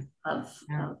 of Yeah. of,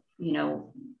 Yeah.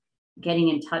 of getting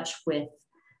in touch with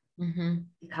Mm-hmm.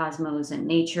 the cosmos and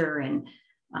nature, and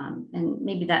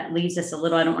maybe that leaves us a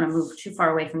little, I don't want to move too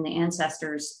far away from the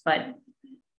ancestors, but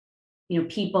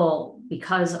people,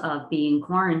 because of being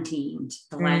quarantined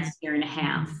the last year and a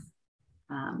half,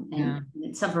 and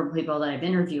several people that I've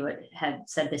interviewed had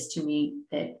said this to me,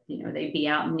 that they'd be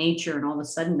out in nature, and all of a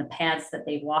sudden the paths that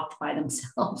they walked by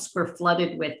themselves were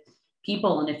flooded with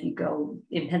people. And if you go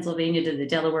in Pennsylvania to the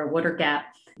Delaware Water Gap,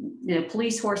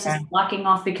 police horses blocking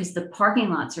off because the parking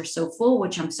lots are so full,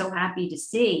 which I'm so happy to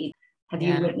see. Have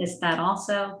you witnessed that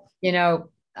also?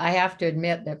 I have to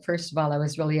admit that, first of all, I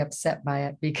was really upset by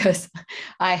it, because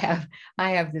I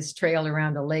have this trail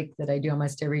around a lake that I do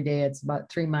almost every day. It's about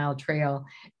 3-mile trail.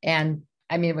 And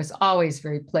I mean, it was always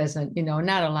very pleasant,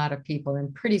 not a lot of people.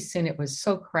 And pretty soon it was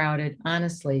so crowded,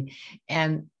 honestly.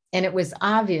 And it was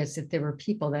obvious that there were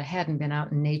people that hadn't been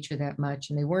out in nature that much,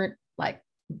 and they weren't like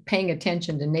paying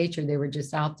attention to nature. They were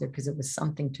just out there because it was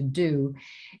something to do.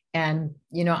 And,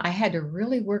 I had to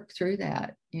really work through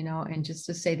that, and just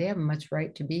to say they have as much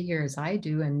right to be here as I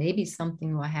do, and maybe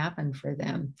something will happen for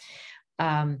them.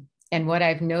 And what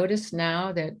I've noticed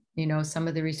now that, some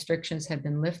of the restrictions have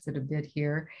been lifted a bit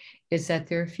here, is that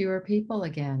there are fewer people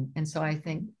again. And so I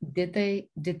think, did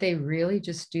they really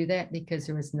just do that because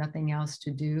there was nothing else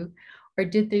to do? Or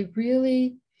did they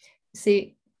really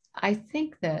see? I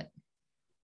think that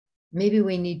maybe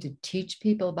we need to teach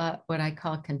people about what I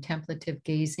call contemplative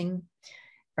gazing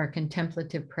or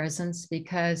contemplative presence,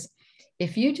 because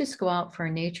if you just go out for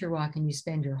a nature walk and you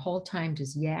spend your whole time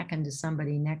just yakking to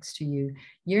somebody next to you,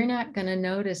 you're not going to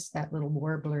notice that little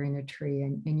warbler in a tree,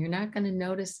 and you're not going to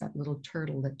notice that little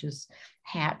turtle that just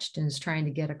hatched and is trying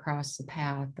to get across the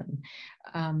path.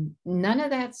 And none of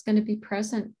that's going to be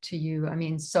present to you. I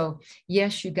mean, so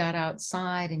yes, you got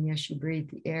outside, and yes, you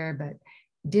breathed the air, but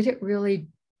did it really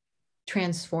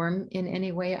transform in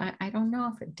any way? I don't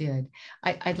know if it did.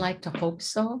 I'd like to hope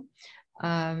so.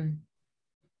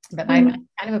 But I'm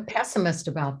kind of a pessimist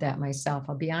about that myself.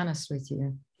 I'll be honest with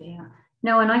you. Yeah.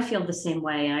 No, and I feel the same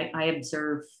way. I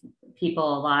observe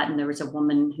people a lot. And there was a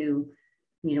woman who,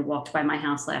 walked by my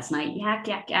house last night,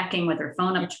 yakking with her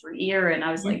phone up to her ear. And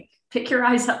I was like, pick your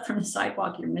eyes up from the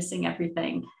sidewalk. You're missing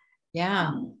everything.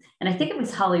 Yeah. And I think it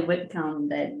was Holly Whitcomb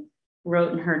that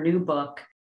wrote in her new book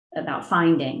about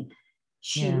finding.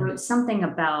 She wrote something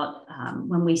about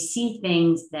when we see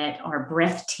things that are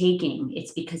breathtaking,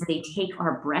 it's because they take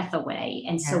our breath away.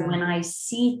 And so when I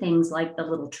see things like the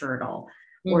little turtle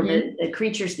or the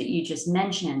creatures that you just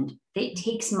mentioned, it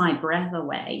takes my breath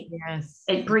away. Yes.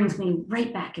 It brings me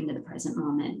right back into the present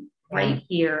moment, right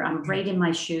here. I'm right in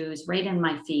my shoes, right in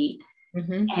my feet.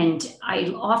 And I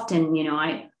often,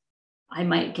 I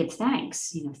might give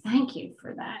thanks, thank you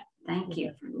for that. Thank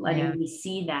you for letting me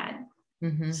see that.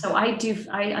 So I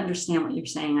understand what you're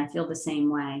saying. I feel the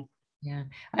same way. Yeah.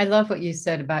 I love what you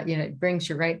said about, it brings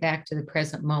you right back to the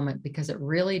present moment, because it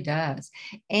really does.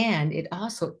 And it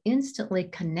also instantly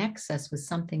connects us with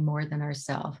something more than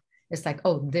ourselves. It's like,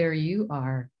 oh, there you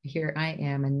are, here I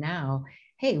am. And now,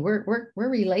 hey, we're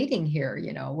relating here,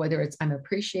 whether it's I'm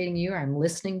appreciating you, or I'm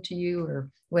listening to you, or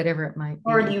whatever it might be.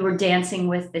 Or you were dancing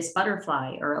with this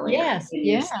butterfly earlier. Yes.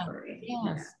 Yeah.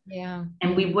 Yes. Yeah.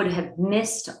 And we would have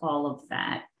missed all of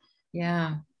that.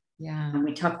 Yeah. Yeah. And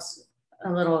we talked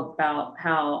a little about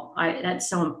how that's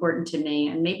so important to me.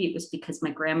 And maybe it was because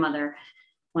my grandmother,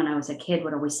 when I was a kid,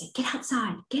 would always say, get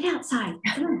outside,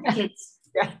 come on, kids.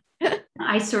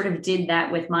 I sort of did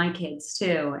that with my kids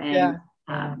too. And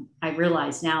I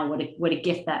realize now what a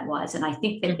gift that was. And I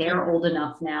think that they're old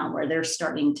enough now where they're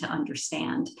starting to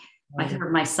understand. I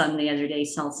heard my son the other day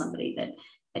tell somebody that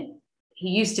he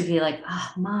used to be like,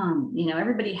 oh, Mom,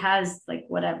 everybody has like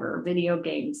whatever video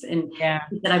games. And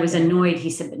he said, I was annoyed. He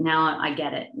said, but now I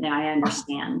get it. Now I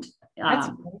understand.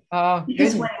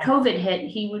 Because when COVID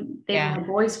hit, my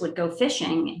boys would go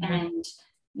fishing, and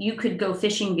you could go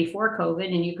fishing before COVID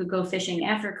and you could go fishing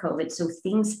after COVID. So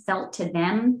things felt to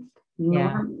them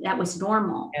that was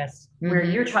normal. Yes. Where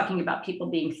you're talking about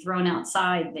people being thrown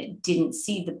outside that didn't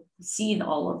see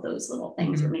all of those little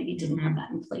things, or maybe didn't have that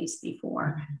in place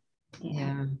before.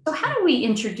 Yeah. So how do we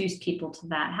introduce people to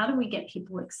that? How do we get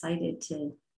people excited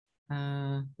to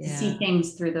see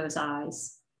things through those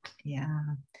eyes? Yeah.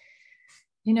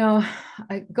 You know,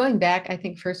 going back, I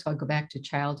think first I'll go back to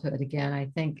childhood again. I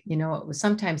think, it was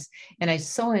sometimes, and I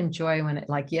so enjoy when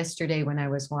like yesterday when I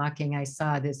was walking, I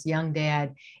saw this young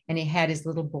dad and he had his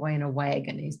little boy in a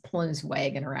wagon. He's pulling his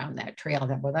wagon around that trail.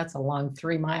 That, well, that's a long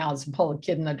 3 miles to pull a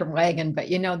kid in a wagon. But,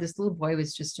 this little boy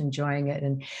was just enjoying it.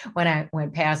 And when I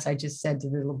went past, I just said to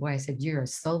the little boy, I said, "You're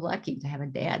so lucky to have a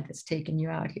dad that's taking you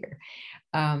out here."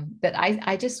 But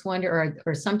I just wonder,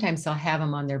 or sometimes they'll have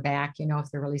them on their back,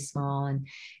 if they're really small.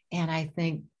 And I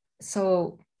think,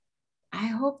 so I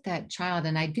hope that child,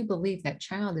 and I do believe that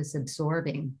child is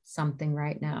absorbing something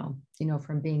right now,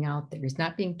 from being out there. He's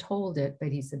not being told it,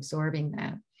 but he's absorbing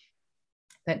that.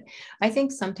 But I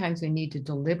think sometimes we need to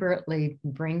deliberately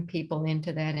bring people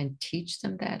into that and teach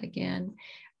them that again.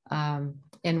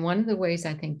 And one of the ways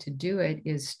I think to do it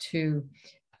is to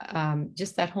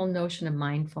just that whole notion of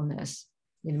mindfulness.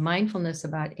 Mindfulness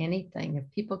about anything. If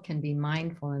people can be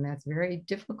mindful, and that's very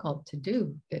difficult to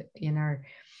do in our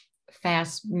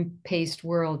fast-paced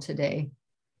world today,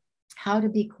 how to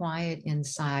be quiet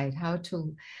inside, how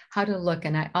to look.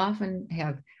 And I often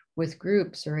have, with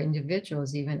groups or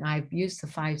individuals even, I've used the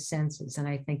five senses. And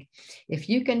I think if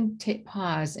you can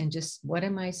pause and just, what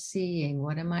am I seeing?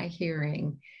 What am I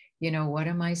hearing? What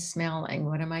am I smelling?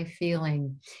 What am I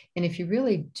feeling? And if you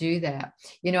really do that,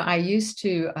 I used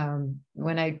to,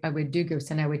 when I would do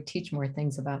groups and I would teach more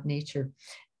things about nature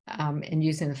and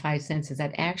using the five senses,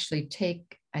 I'd actually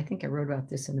take, I think I wrote about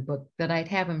this in the book, that I'd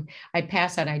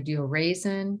pass out, I'd do a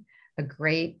raisin, a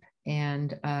grape,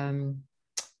 and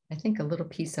I think a little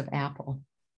piece of apple.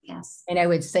 Yes. And I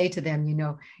would say to them,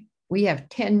 we have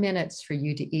 10 minutes for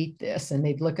you to eat this. And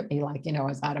they'd look at me like, I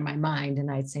was out of my mind.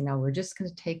 And I'd say, no, we're just going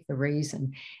to take the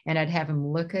raisin. And I'd have them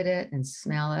look at it and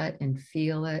smell it and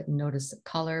feel it and notice the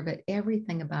color of it,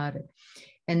 everything about it.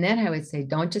 And then I would say,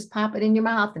 don't just pop it in your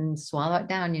mouth and swallow it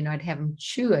down. I'd have them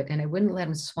chew it, and I wouldn't let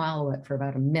them swallow it for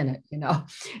about a minute. It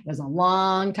was a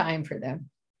long time for them.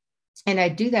 And I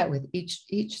do that with each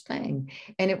thing.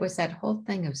 And it was that whole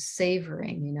thing of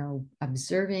savoring,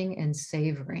 observing and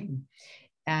savoring.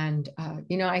 And,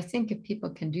 I think if people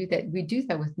can do that, we do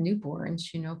that with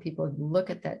newborns, people look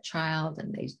at that child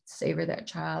and they savor that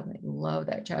child and they love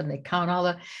that child and they count all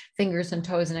the fingers and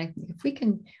toes. And I think if we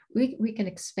can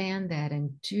expand that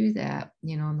and do that,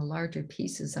 in the larger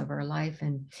pieces of our life.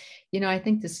 And, I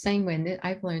think the same way, and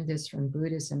I've learned this from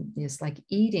Buddhism, is like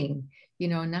eating,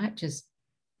 not just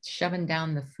shoving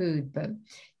down the food, but,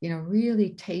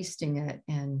 really tasting it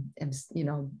and,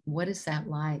 what is that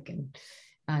like? And,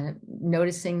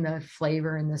 noticing the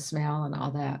flavor and the smell and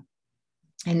all that.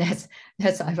 And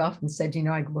that's I've often said,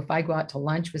 if I go out to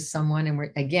lunch with someone and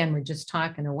we're just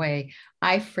talking away,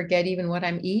 I forget even what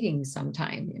I'm eating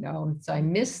sometime, so I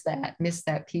miss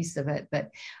that piece of it. But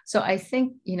so I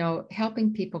think,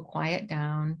 helping people quiet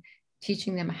down,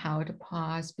 teaching them how to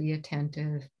pause, be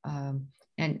attentive, and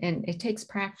it takes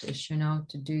practice,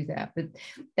 to do that. But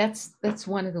that's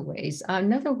one of the ways.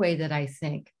 Another way that I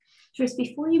think, Joyce,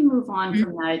 before you move on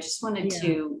from that, I just wanted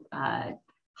to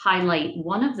highlight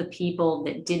one of the people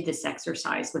that did this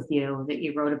exercise with you that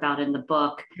you wrote about in the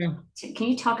book. Can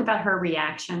you talk about her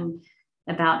reaction,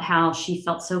 about how she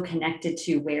felt so connected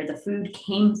to where the food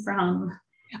came from?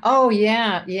 Oh,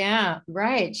 yeah,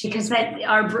 right. Because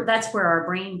that's where our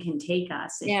brain can take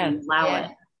us if we allow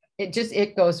it.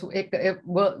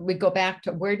 We go back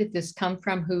to, where did this come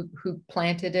from? Who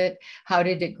planted it? How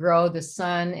did it grow? The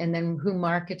sun, and then who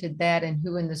marketed that, and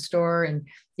who in the store, and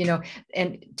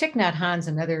and Thich Nhat Hanh's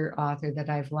another author that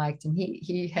I've liked, and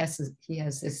he has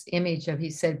this image of,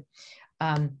 he said,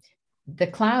 the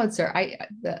clouds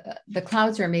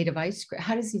are made of ice cream.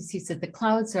 How does he said the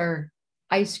clouds are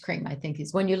ice cream, I think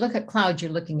when you look at clouds,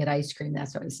 you're looking at ice cream.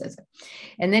 That's what he says.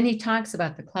 And then he talks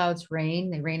about the clouds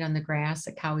rain. They rain on the grass.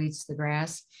 The cow eats the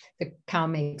grass. The cow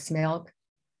makes milk.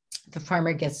 The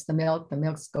farmer gets the milk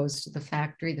goes to the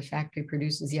factory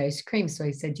produces the ice cream. So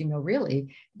he said,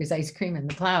 really, there's ice cream in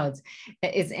the clouds.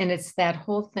 It's that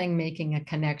whole thing, making a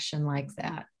connection like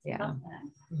that. Yeah.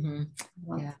 Mm-hmm.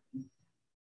 Yeah.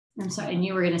 I'm sorry. And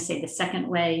you were going to say the second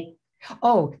way.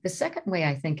 Oh, the second way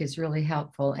I think is really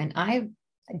helpful. And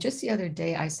just the other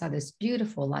day, I saw this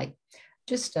beautiful,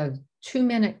 just a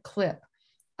 2-minute clip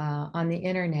on the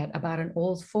internet about an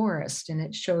old forest, and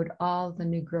it showed all the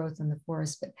new growth in the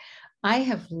forest. But I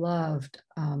have loved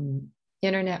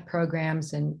internet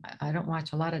programs, and I don't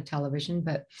watch a lot of television,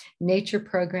 but nature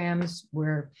programs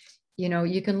where,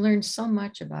 you can learn so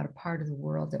much about a part of the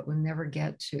world that we'll never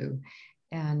get to.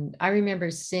 And I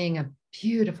remember seeing a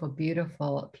beautiful,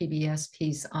 beautiful PBS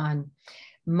piece on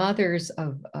mothers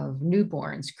of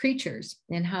newborns, creatures,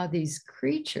 and how these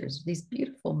creatures, these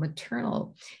beautiful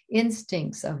maternal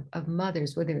instincts of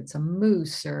mothers, whether it's a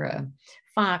moose or a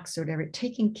fox or whatever,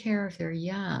 taking care of their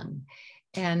young.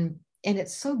 And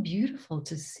it's so beautiful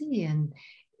to see. And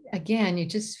again, you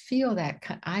just feel that,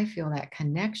 I feel that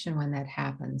connection when that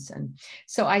happens. And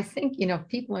so I think, if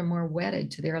people are more wedded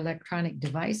to their electronic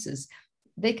devices,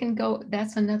 they can go,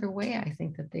 that's another way I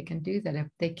think that they can do that if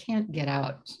they can't get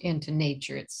out into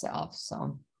nature itself.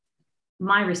 So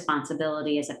my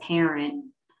responsibility as a parent,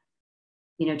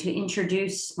 to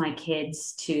introduce my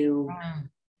kids to,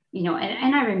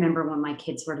 and I remember when my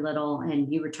kids were little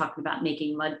and you were talking about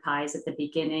making mud pies at the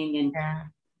beginning, and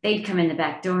they'd come in the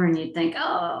back door and you'd think,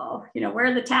 oh, where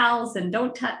are the towels and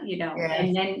don't touch,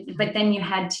 and then, but then you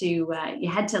had to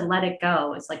let it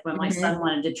go. It's like when my son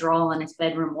wanted to draw on his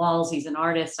bedroom walls, he's an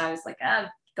artist. I was like,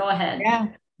 go ahead. Yeah.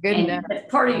 Good and enough. But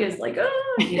part of you is like,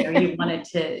 you wanted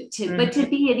to but to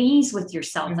be at ease with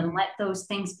yourself and let those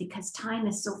things, because time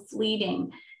is so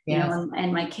fleeting.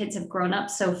 And my kids have grown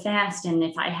up so fast. And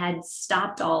if I had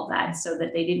stopped all that so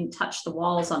that they didn't touch the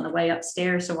walls on the way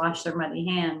upstairs to wash their muddy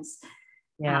hands,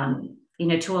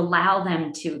 to allow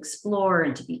them to explore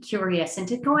and to be curious and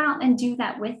to go out and do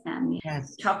that with them.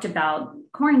 Yes. We talked about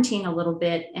quarantine a little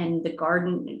bit and the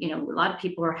garden, a lot of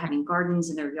people are having gardens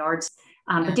in their yards.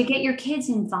 But to get your kids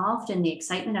involved in the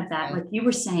excitement of that, like you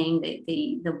were saying,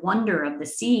 the wonder of the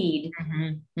seed.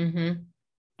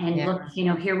 And look,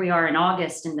 here we are in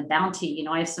August and the bounty,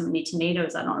 I have so many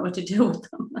tomatoes, I don't know what to do with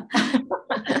them.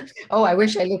 Oh, I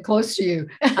wish I lived close to you.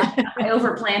 I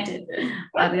overplanted.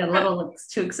 I got a little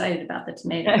too excited about the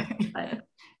tomatoes.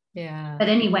 But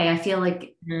anyway, I feel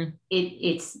like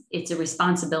it's a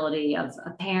responsibility of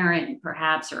a parent,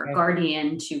 perhaps, or a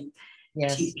guardian to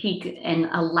peek and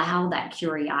allow that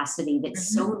curiosity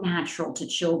that's so natural to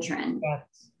children.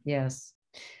 Yes.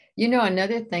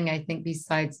 Another thing I think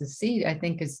besides the seed, I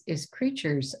think is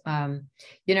creatures. I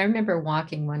remember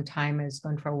walking one time, I was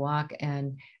going for a walk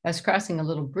and I was crossing a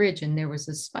little bridge and there was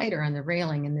a spider on the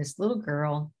railing, and this little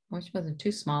girl, well, she wasn't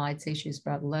too small. I'd say she was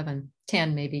about 11,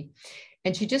 10 maybe.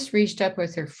 And she just reached up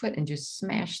with her foot and just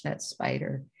smashed that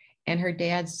spider. And her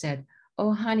dad said,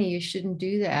 "Oh, honey, you shouldn't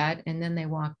do that." And then they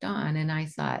walked on. And I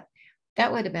thought,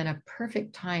 that would have been a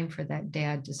perfect time for that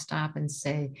dad to stop and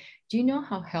say, "Do you know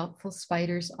how helpful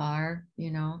spiders are?"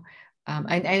 And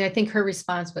I think her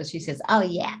response was, she says, "Oh,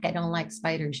 yeah, I don't like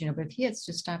spiders," but if he had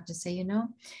just stopped to say,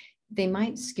 they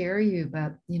might scare you,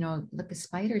 but, look, the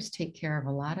spiders take care of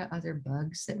a lot of other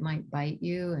bugs that might bite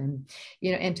you. And,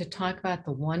 and to talk about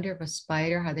the wonder of a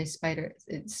spider, how they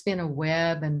spin a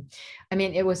web. And I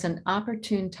mean, it was an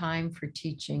opportune time for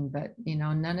teaching, but,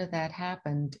 none of that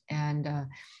happened. And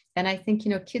I think,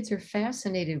 kids are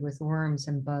fascinated with worms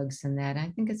and bugs and that.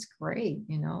 I think it's great,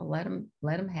 let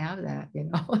them have that,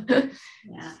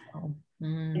 Yeah. So,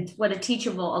 it's what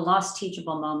a lost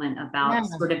teachable moment about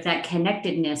sort of that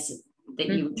connectedness that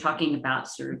you were talking about,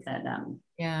 sort of that.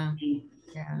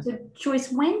 So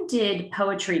Joyce, when did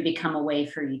poetry become a way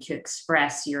for you to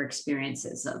express your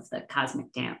experiences of the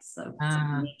cosmic dance of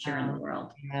nature and the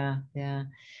world? Yeah.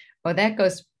 Well, that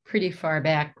goes pretty far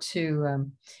back to,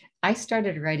 I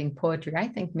started writing poetry. I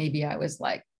think maybe I was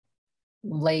like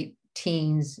late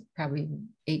teens, probably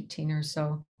 18 or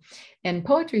so. And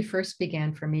poetry first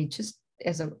began for me just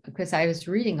because I was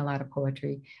reading a lot of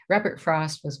poetry. Robert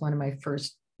Frost was one of my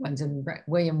first ones, and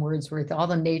William Wordsworth, all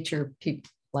the nature people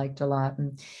liked a lot.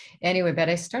 And anyway, but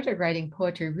I started writing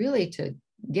poetry really to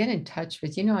get in touch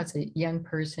with, as a young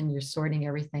person, you're sorting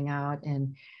everything out.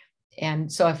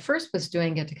 And so I first was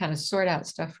doing it to kind of sort out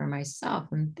stuff for myself.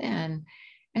 And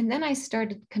then I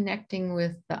started connecting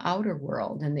with the outer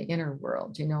world and the inner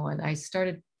world, and I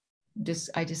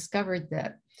discovered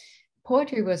that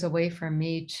poetry was a way for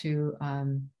me to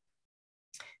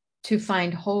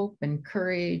find hope and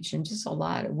courage and just a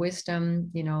lot of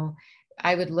wisdom.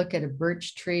 I would look at a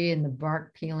birch tree and the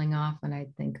bark peeling off, and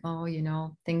I'd think, oh,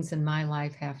 things in my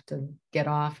life have to get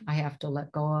off. I have to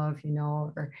let go of,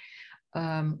 or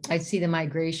I'd see the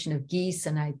migration of geese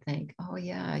and I'd think, oh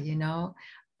yeah,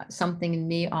 something in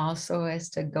me also has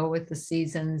to go with the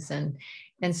seasons.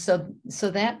 And so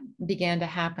that began to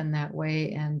happen that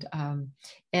way. And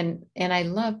I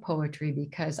love poetry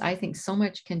because I think so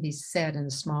much can be said in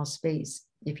a small space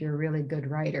if you're a really good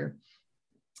writer.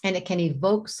 And it can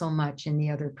evoke so much in the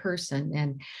other person.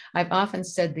 And I've often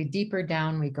said the deeper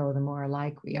down we go, the more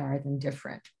alike we are than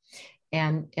different.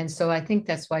 And so I think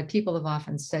that's why people have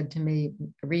often said to me,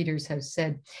 readers have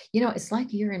said, it's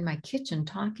like you're in my kitchen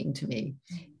talking to me.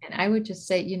 And I would just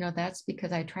say, that's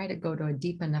because I try to go to a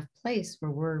deep enough place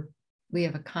where we're we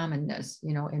have a commonness,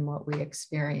 in what we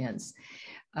experience.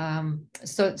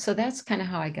 So that's kind of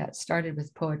how I got started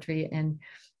with poetry. And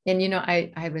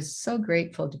I was so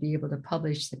grateful to be able to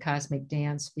publish The Cosmic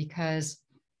Dance, because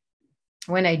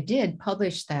when I did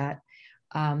publish that,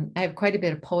 I have quite a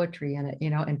bit of poetry in it,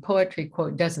 and poetry,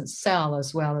 quote, doesn't sell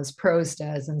as well as prose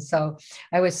does. And so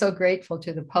I was so grateful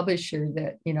to the publisher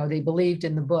that, they believed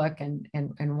in the book and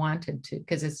wanted to,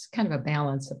 because it's kind of a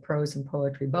balance of prose and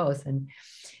poetry both.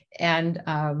 And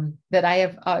that I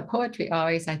have poetry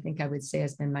always, I think I would say,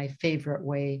 has been my favorite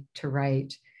way to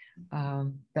write.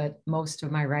 But most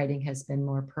of my writing has been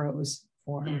more prose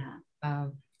form. Yeah.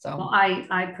 Well,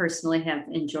 I personally have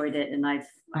enjoyed it, and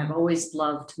I've always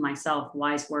loved myself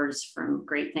wise words from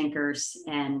great thinkers,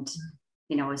 and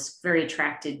was very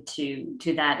attracted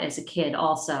to that as a kid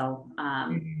also.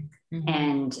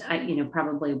 And I,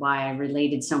 probably why I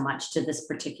related so much to this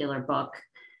particular book.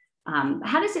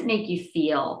 How does it make you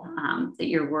feel that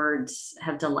your words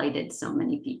have delighted so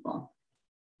many people?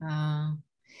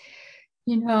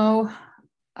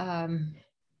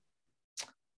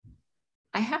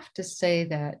 I have to say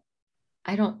that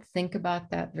I don't think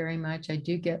about that very much. I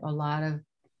do get a lot of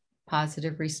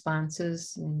positive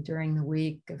responses during the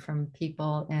week from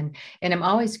people, and I'm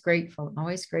always grateful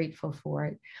for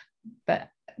it. But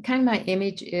kind of my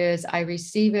image is I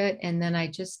receive it, and then I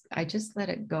just let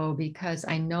it go, because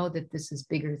I know that this is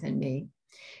bigger than me.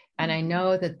 And I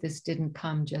know that this didn't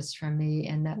come just from me,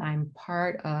 and that I'm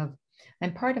part of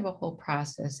a whole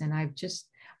process. And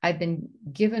I've been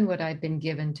given what I've been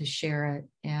given to share it.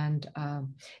 And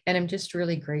I'm just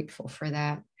really grateful for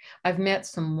that. I've met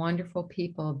some wonderful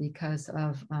people because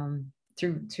of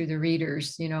through the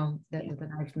readers, that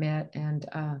I've met, and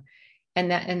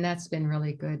that's been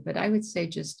really good. But I would say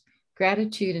just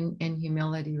gratitude and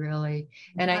humility, really.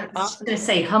 And I was going to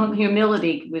say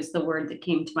humility was the word that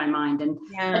came to my mind. And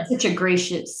that's such a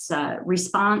gracious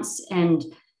response, and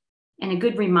a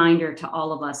good reminder to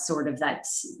all of us, sort of,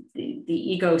 that's the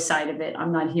ego side of it.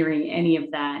 I'm not hearing any of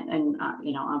that. And,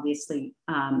 obviously,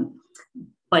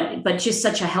 but just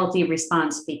such a healthy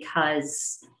response,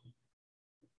 because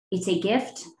it's a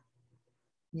gift.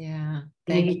 Yeah.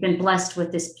 You've been blessed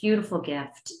with this beautiful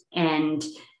gift, and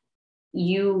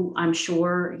I'm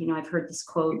sure, I've heard this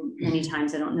quote many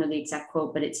times. I don't know the exact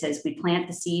quote, but it says, "We plant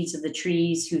the seeds of the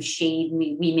trees whose shade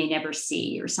we may never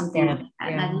see," or something like that. Yeah.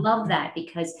 And I love that,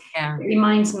 because it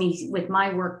reminds me with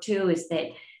my work too, is that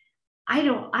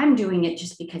I'm doing it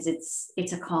just because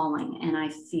it's a calling, and I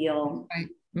feel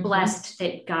blessed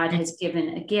that God has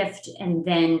given a gift, and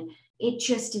then it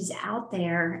just is out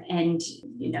there, and,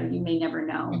 you may never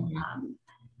know.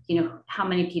 How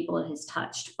many people it has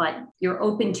touched, but you're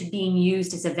open to being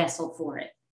used as a vessel for it.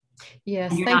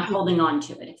 Yes. And you're not holding on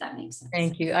to it, if that makes sense.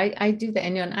 Thank you. I do that.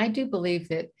 And I do believe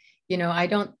that,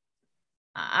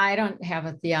 I don't have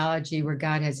a theology where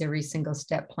God has every single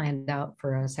step planned out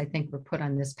for us. I think we're put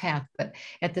on this path, but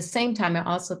at the same time, I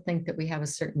also think that we have a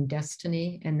certain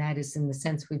destiny, and that is in the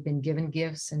sense we've been given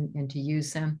gifts and to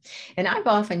use them. And I've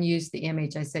often used the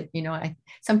image. I said,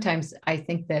 sometimes I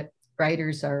think that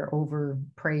writers are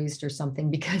overpraised or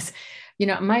something, because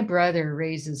my brother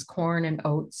raises corn and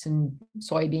oats and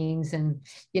soybeans, and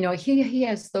he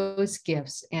has those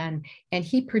gifts, and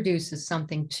he produces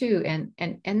something too, and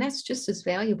that's just as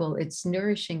valuable. It's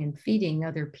nourishing and feeding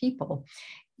other people,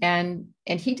 and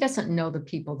he doesn't know the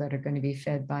people that are going to be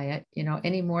fed by it,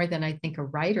 any more than I think a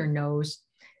writer knows,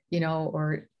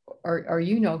 or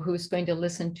who's going to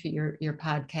listen to your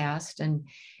podcast.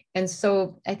 And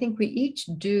so I think we each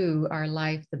do our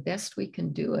life the best we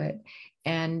can do it.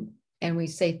 And we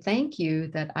say, thank you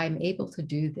that I'm able to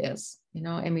do this,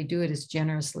 and we do it as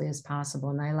generously as possible.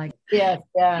 And I like, yeah.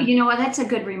 That's a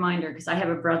good reminder, because I have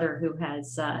a brother who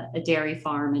has a dairy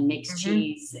farm and makes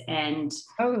cheese, and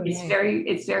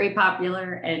it's very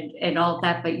popular and all of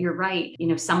that. But you're right.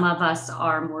 Some of us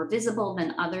are more visible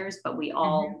than others, but we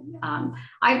all,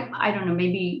 I don't know,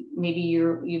 maybe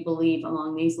you believe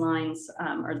along these lines,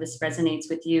 or this resonates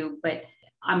with you, but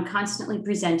I'm constantly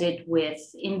presented with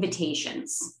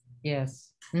invitations. Yes.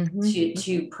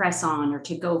 To press on or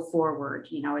to go forward.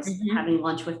 I was having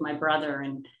lunch with my brother,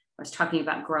 and I was talking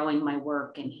about growing my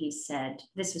work, and he said,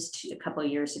 this was a couple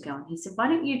of years ago, and he said, "Why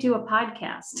don't you do a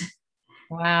podcast?"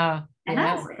 Wow. And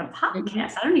I was like, a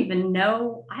podcast? I don't even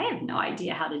know. I have no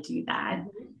idea how to do that.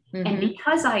 And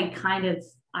because I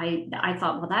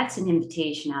thought, well, that's an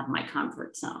invitation out of my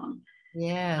comfort zone.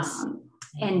 Yes.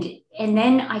 And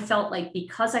then I felt like,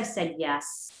 because I said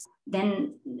yes,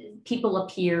 then people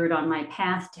appeared on my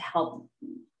path to help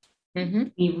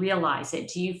me realize it.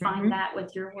 Do you find that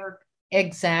with your work?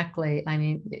 Exactly. I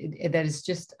mean, that is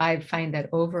just, I find that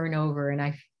over and over. And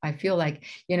I feel like,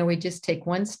 we just take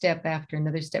one step after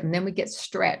another step, and then we get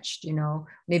stretched,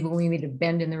 maybe we need a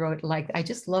bend in the road. Like, I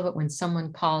just love it when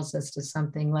someone calls us to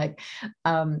something. Like,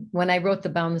 when I wrote the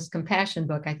Boundless Compassion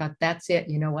book, I thought, that's it.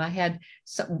 I had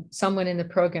someone in the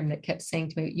program that kept saying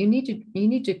to me, you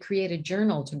need to create a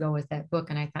journal to go with that book.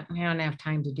 And I thought, I don't have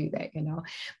time to do that,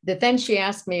 But then she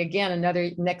asked me again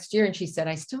another next year, and she said,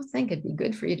 I still think it'd be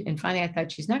good for you. And finally, I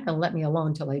thought, she's not going to let me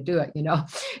alone till I do it,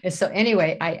 And so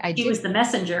anyway, She was the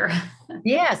messenger.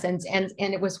 Yes. And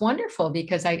it was wonderful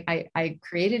because I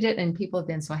created it, and people have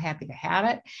been so happy to have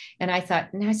it. And I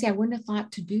thought, now see, I wouldn't have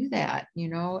thought to do that,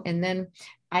 and then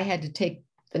I had to take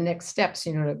the next steps,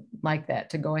 like that,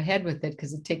 to go ahead with it,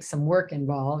 because it takes some work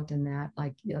involved in that,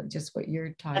 like, just what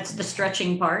you're talking That's the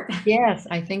stretching part. Yes,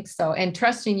 I think so. And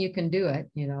trusting you can do it,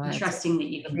 and trusting that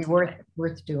you can be do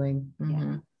worth doing.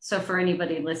 Mm-hmm. Yeah. So for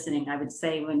anybody listening, I would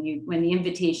say when the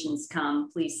invitations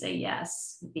come, please say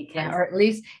yes, because or at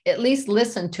least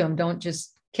listen to them. Don't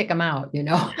just kick them out,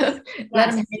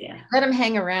 let them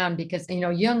hang around, because,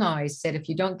 Jung always said, if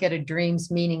you don't get a dream's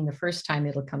meaning the first time,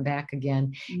 it'll come back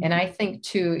again. Mm-hmm. And I think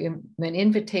too, when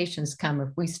invitations come, if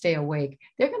we stay awake,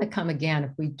 they're going to come again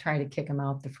if we try to kick them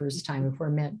out the first time, if we're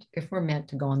meant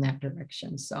to go in that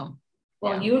direction. So.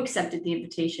 Well, you accepted the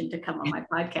invitation to come on my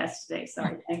podcast today, so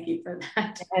I thank you for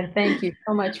that. And thank you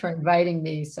so much for inviting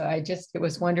me. So it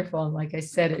was wonderful. And like I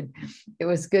said, it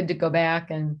was good to go back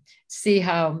and see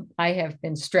how I have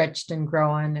been stretched and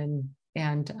growing,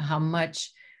 and how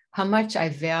much I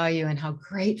value and how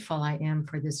grateful I am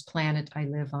for this planet I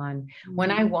live on. Mm-hmm. When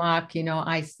I walk,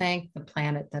 I thank the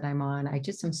planet that I'm on. I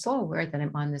just am so aware that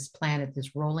I'm on this planet,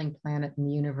 this rolling planet in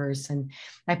the universe. And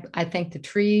I thank the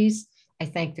trees. I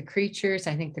thank the creatures.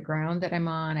 I thank the ground that I'm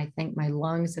on. I thank my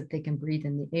lungs that they can breathe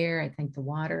in the air. I thank the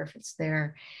water if it's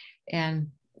there.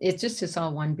 And it's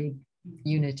all one big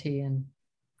unity and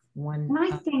one. And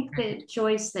I think that,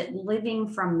 Joyce, that living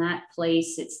from that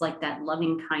place, it's like that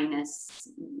loving kindness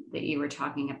that you were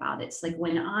talking about. It's like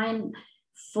when I'm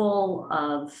full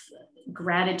of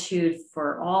gratitude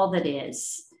for all that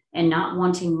is, and not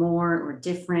wanting more or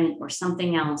different or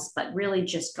something else, but really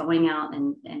just going out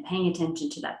and paying attention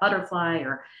to that butterfly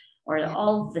or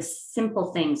all the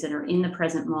simple things that are in the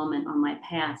present moment on my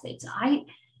path.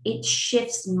 It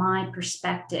shifts my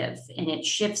perspective, and it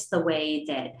shifts the way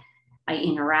that I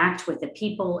interact with the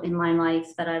people in my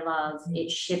life that I love.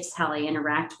 It shifts how I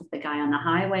interact with the guy on the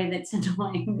highway that's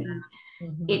annoying me.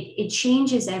 Mm-hmm. It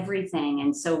changes everything.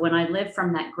 And so when I live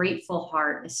from that grateful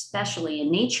heart, especially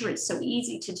in nature, it's so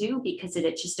easy to do because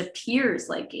it just appears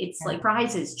like like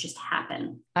prizes just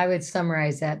happen. I would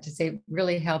summarize that to say it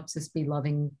really helps us be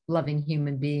loving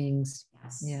human beings.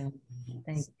 Yes. Yeah.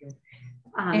 Thank you.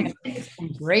 It's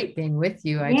been great being with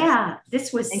you.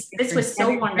 This was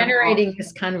so wonderful. Generating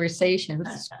this conversation.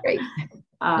 This is great.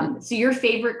 So your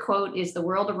favorite quote is, "The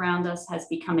world around us has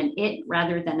become an it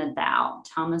rather than a thou."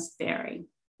 Thomas Berry.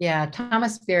 Yeah,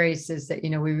 Thomas Berry says that,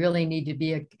 we really need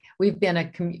to we've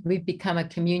become a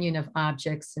communion of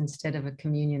objects instead of a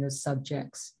communion of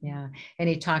subjects. Yeah. And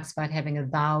he talks about having a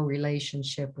thou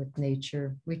relationship with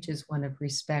nature, which is one of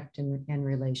respect and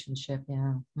relationship.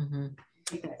 Yeah. Mm-hmm.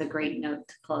 I think that's a great note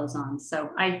to close on. So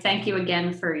I thank you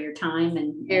again for your time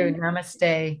and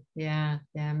namaste. Yeah.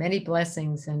 Many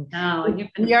blessings. And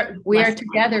we are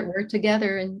together. We're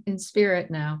together in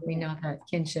spirit now. We know that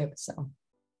kinship. So.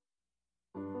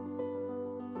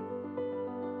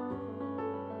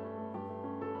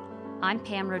 I'm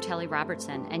Pam Rotelli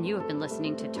Robertson, and you have been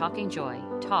listening to Talking Joy,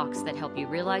 talks that help you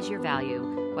realize your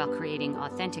value while creating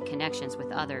authentic connections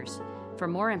with others. For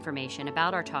more information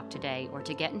about our talk today or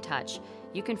to get in touch,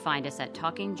 you can find us at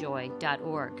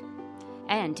talkingjoy.org.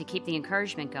 And to keep the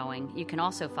encouragement going, you can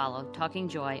also follow Talking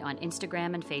Joy on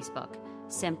Instagram and Facebook.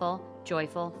 Simple,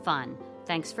 joyful, fun.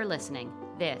 Thanks for listening.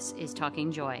 This is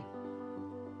Talking Joy.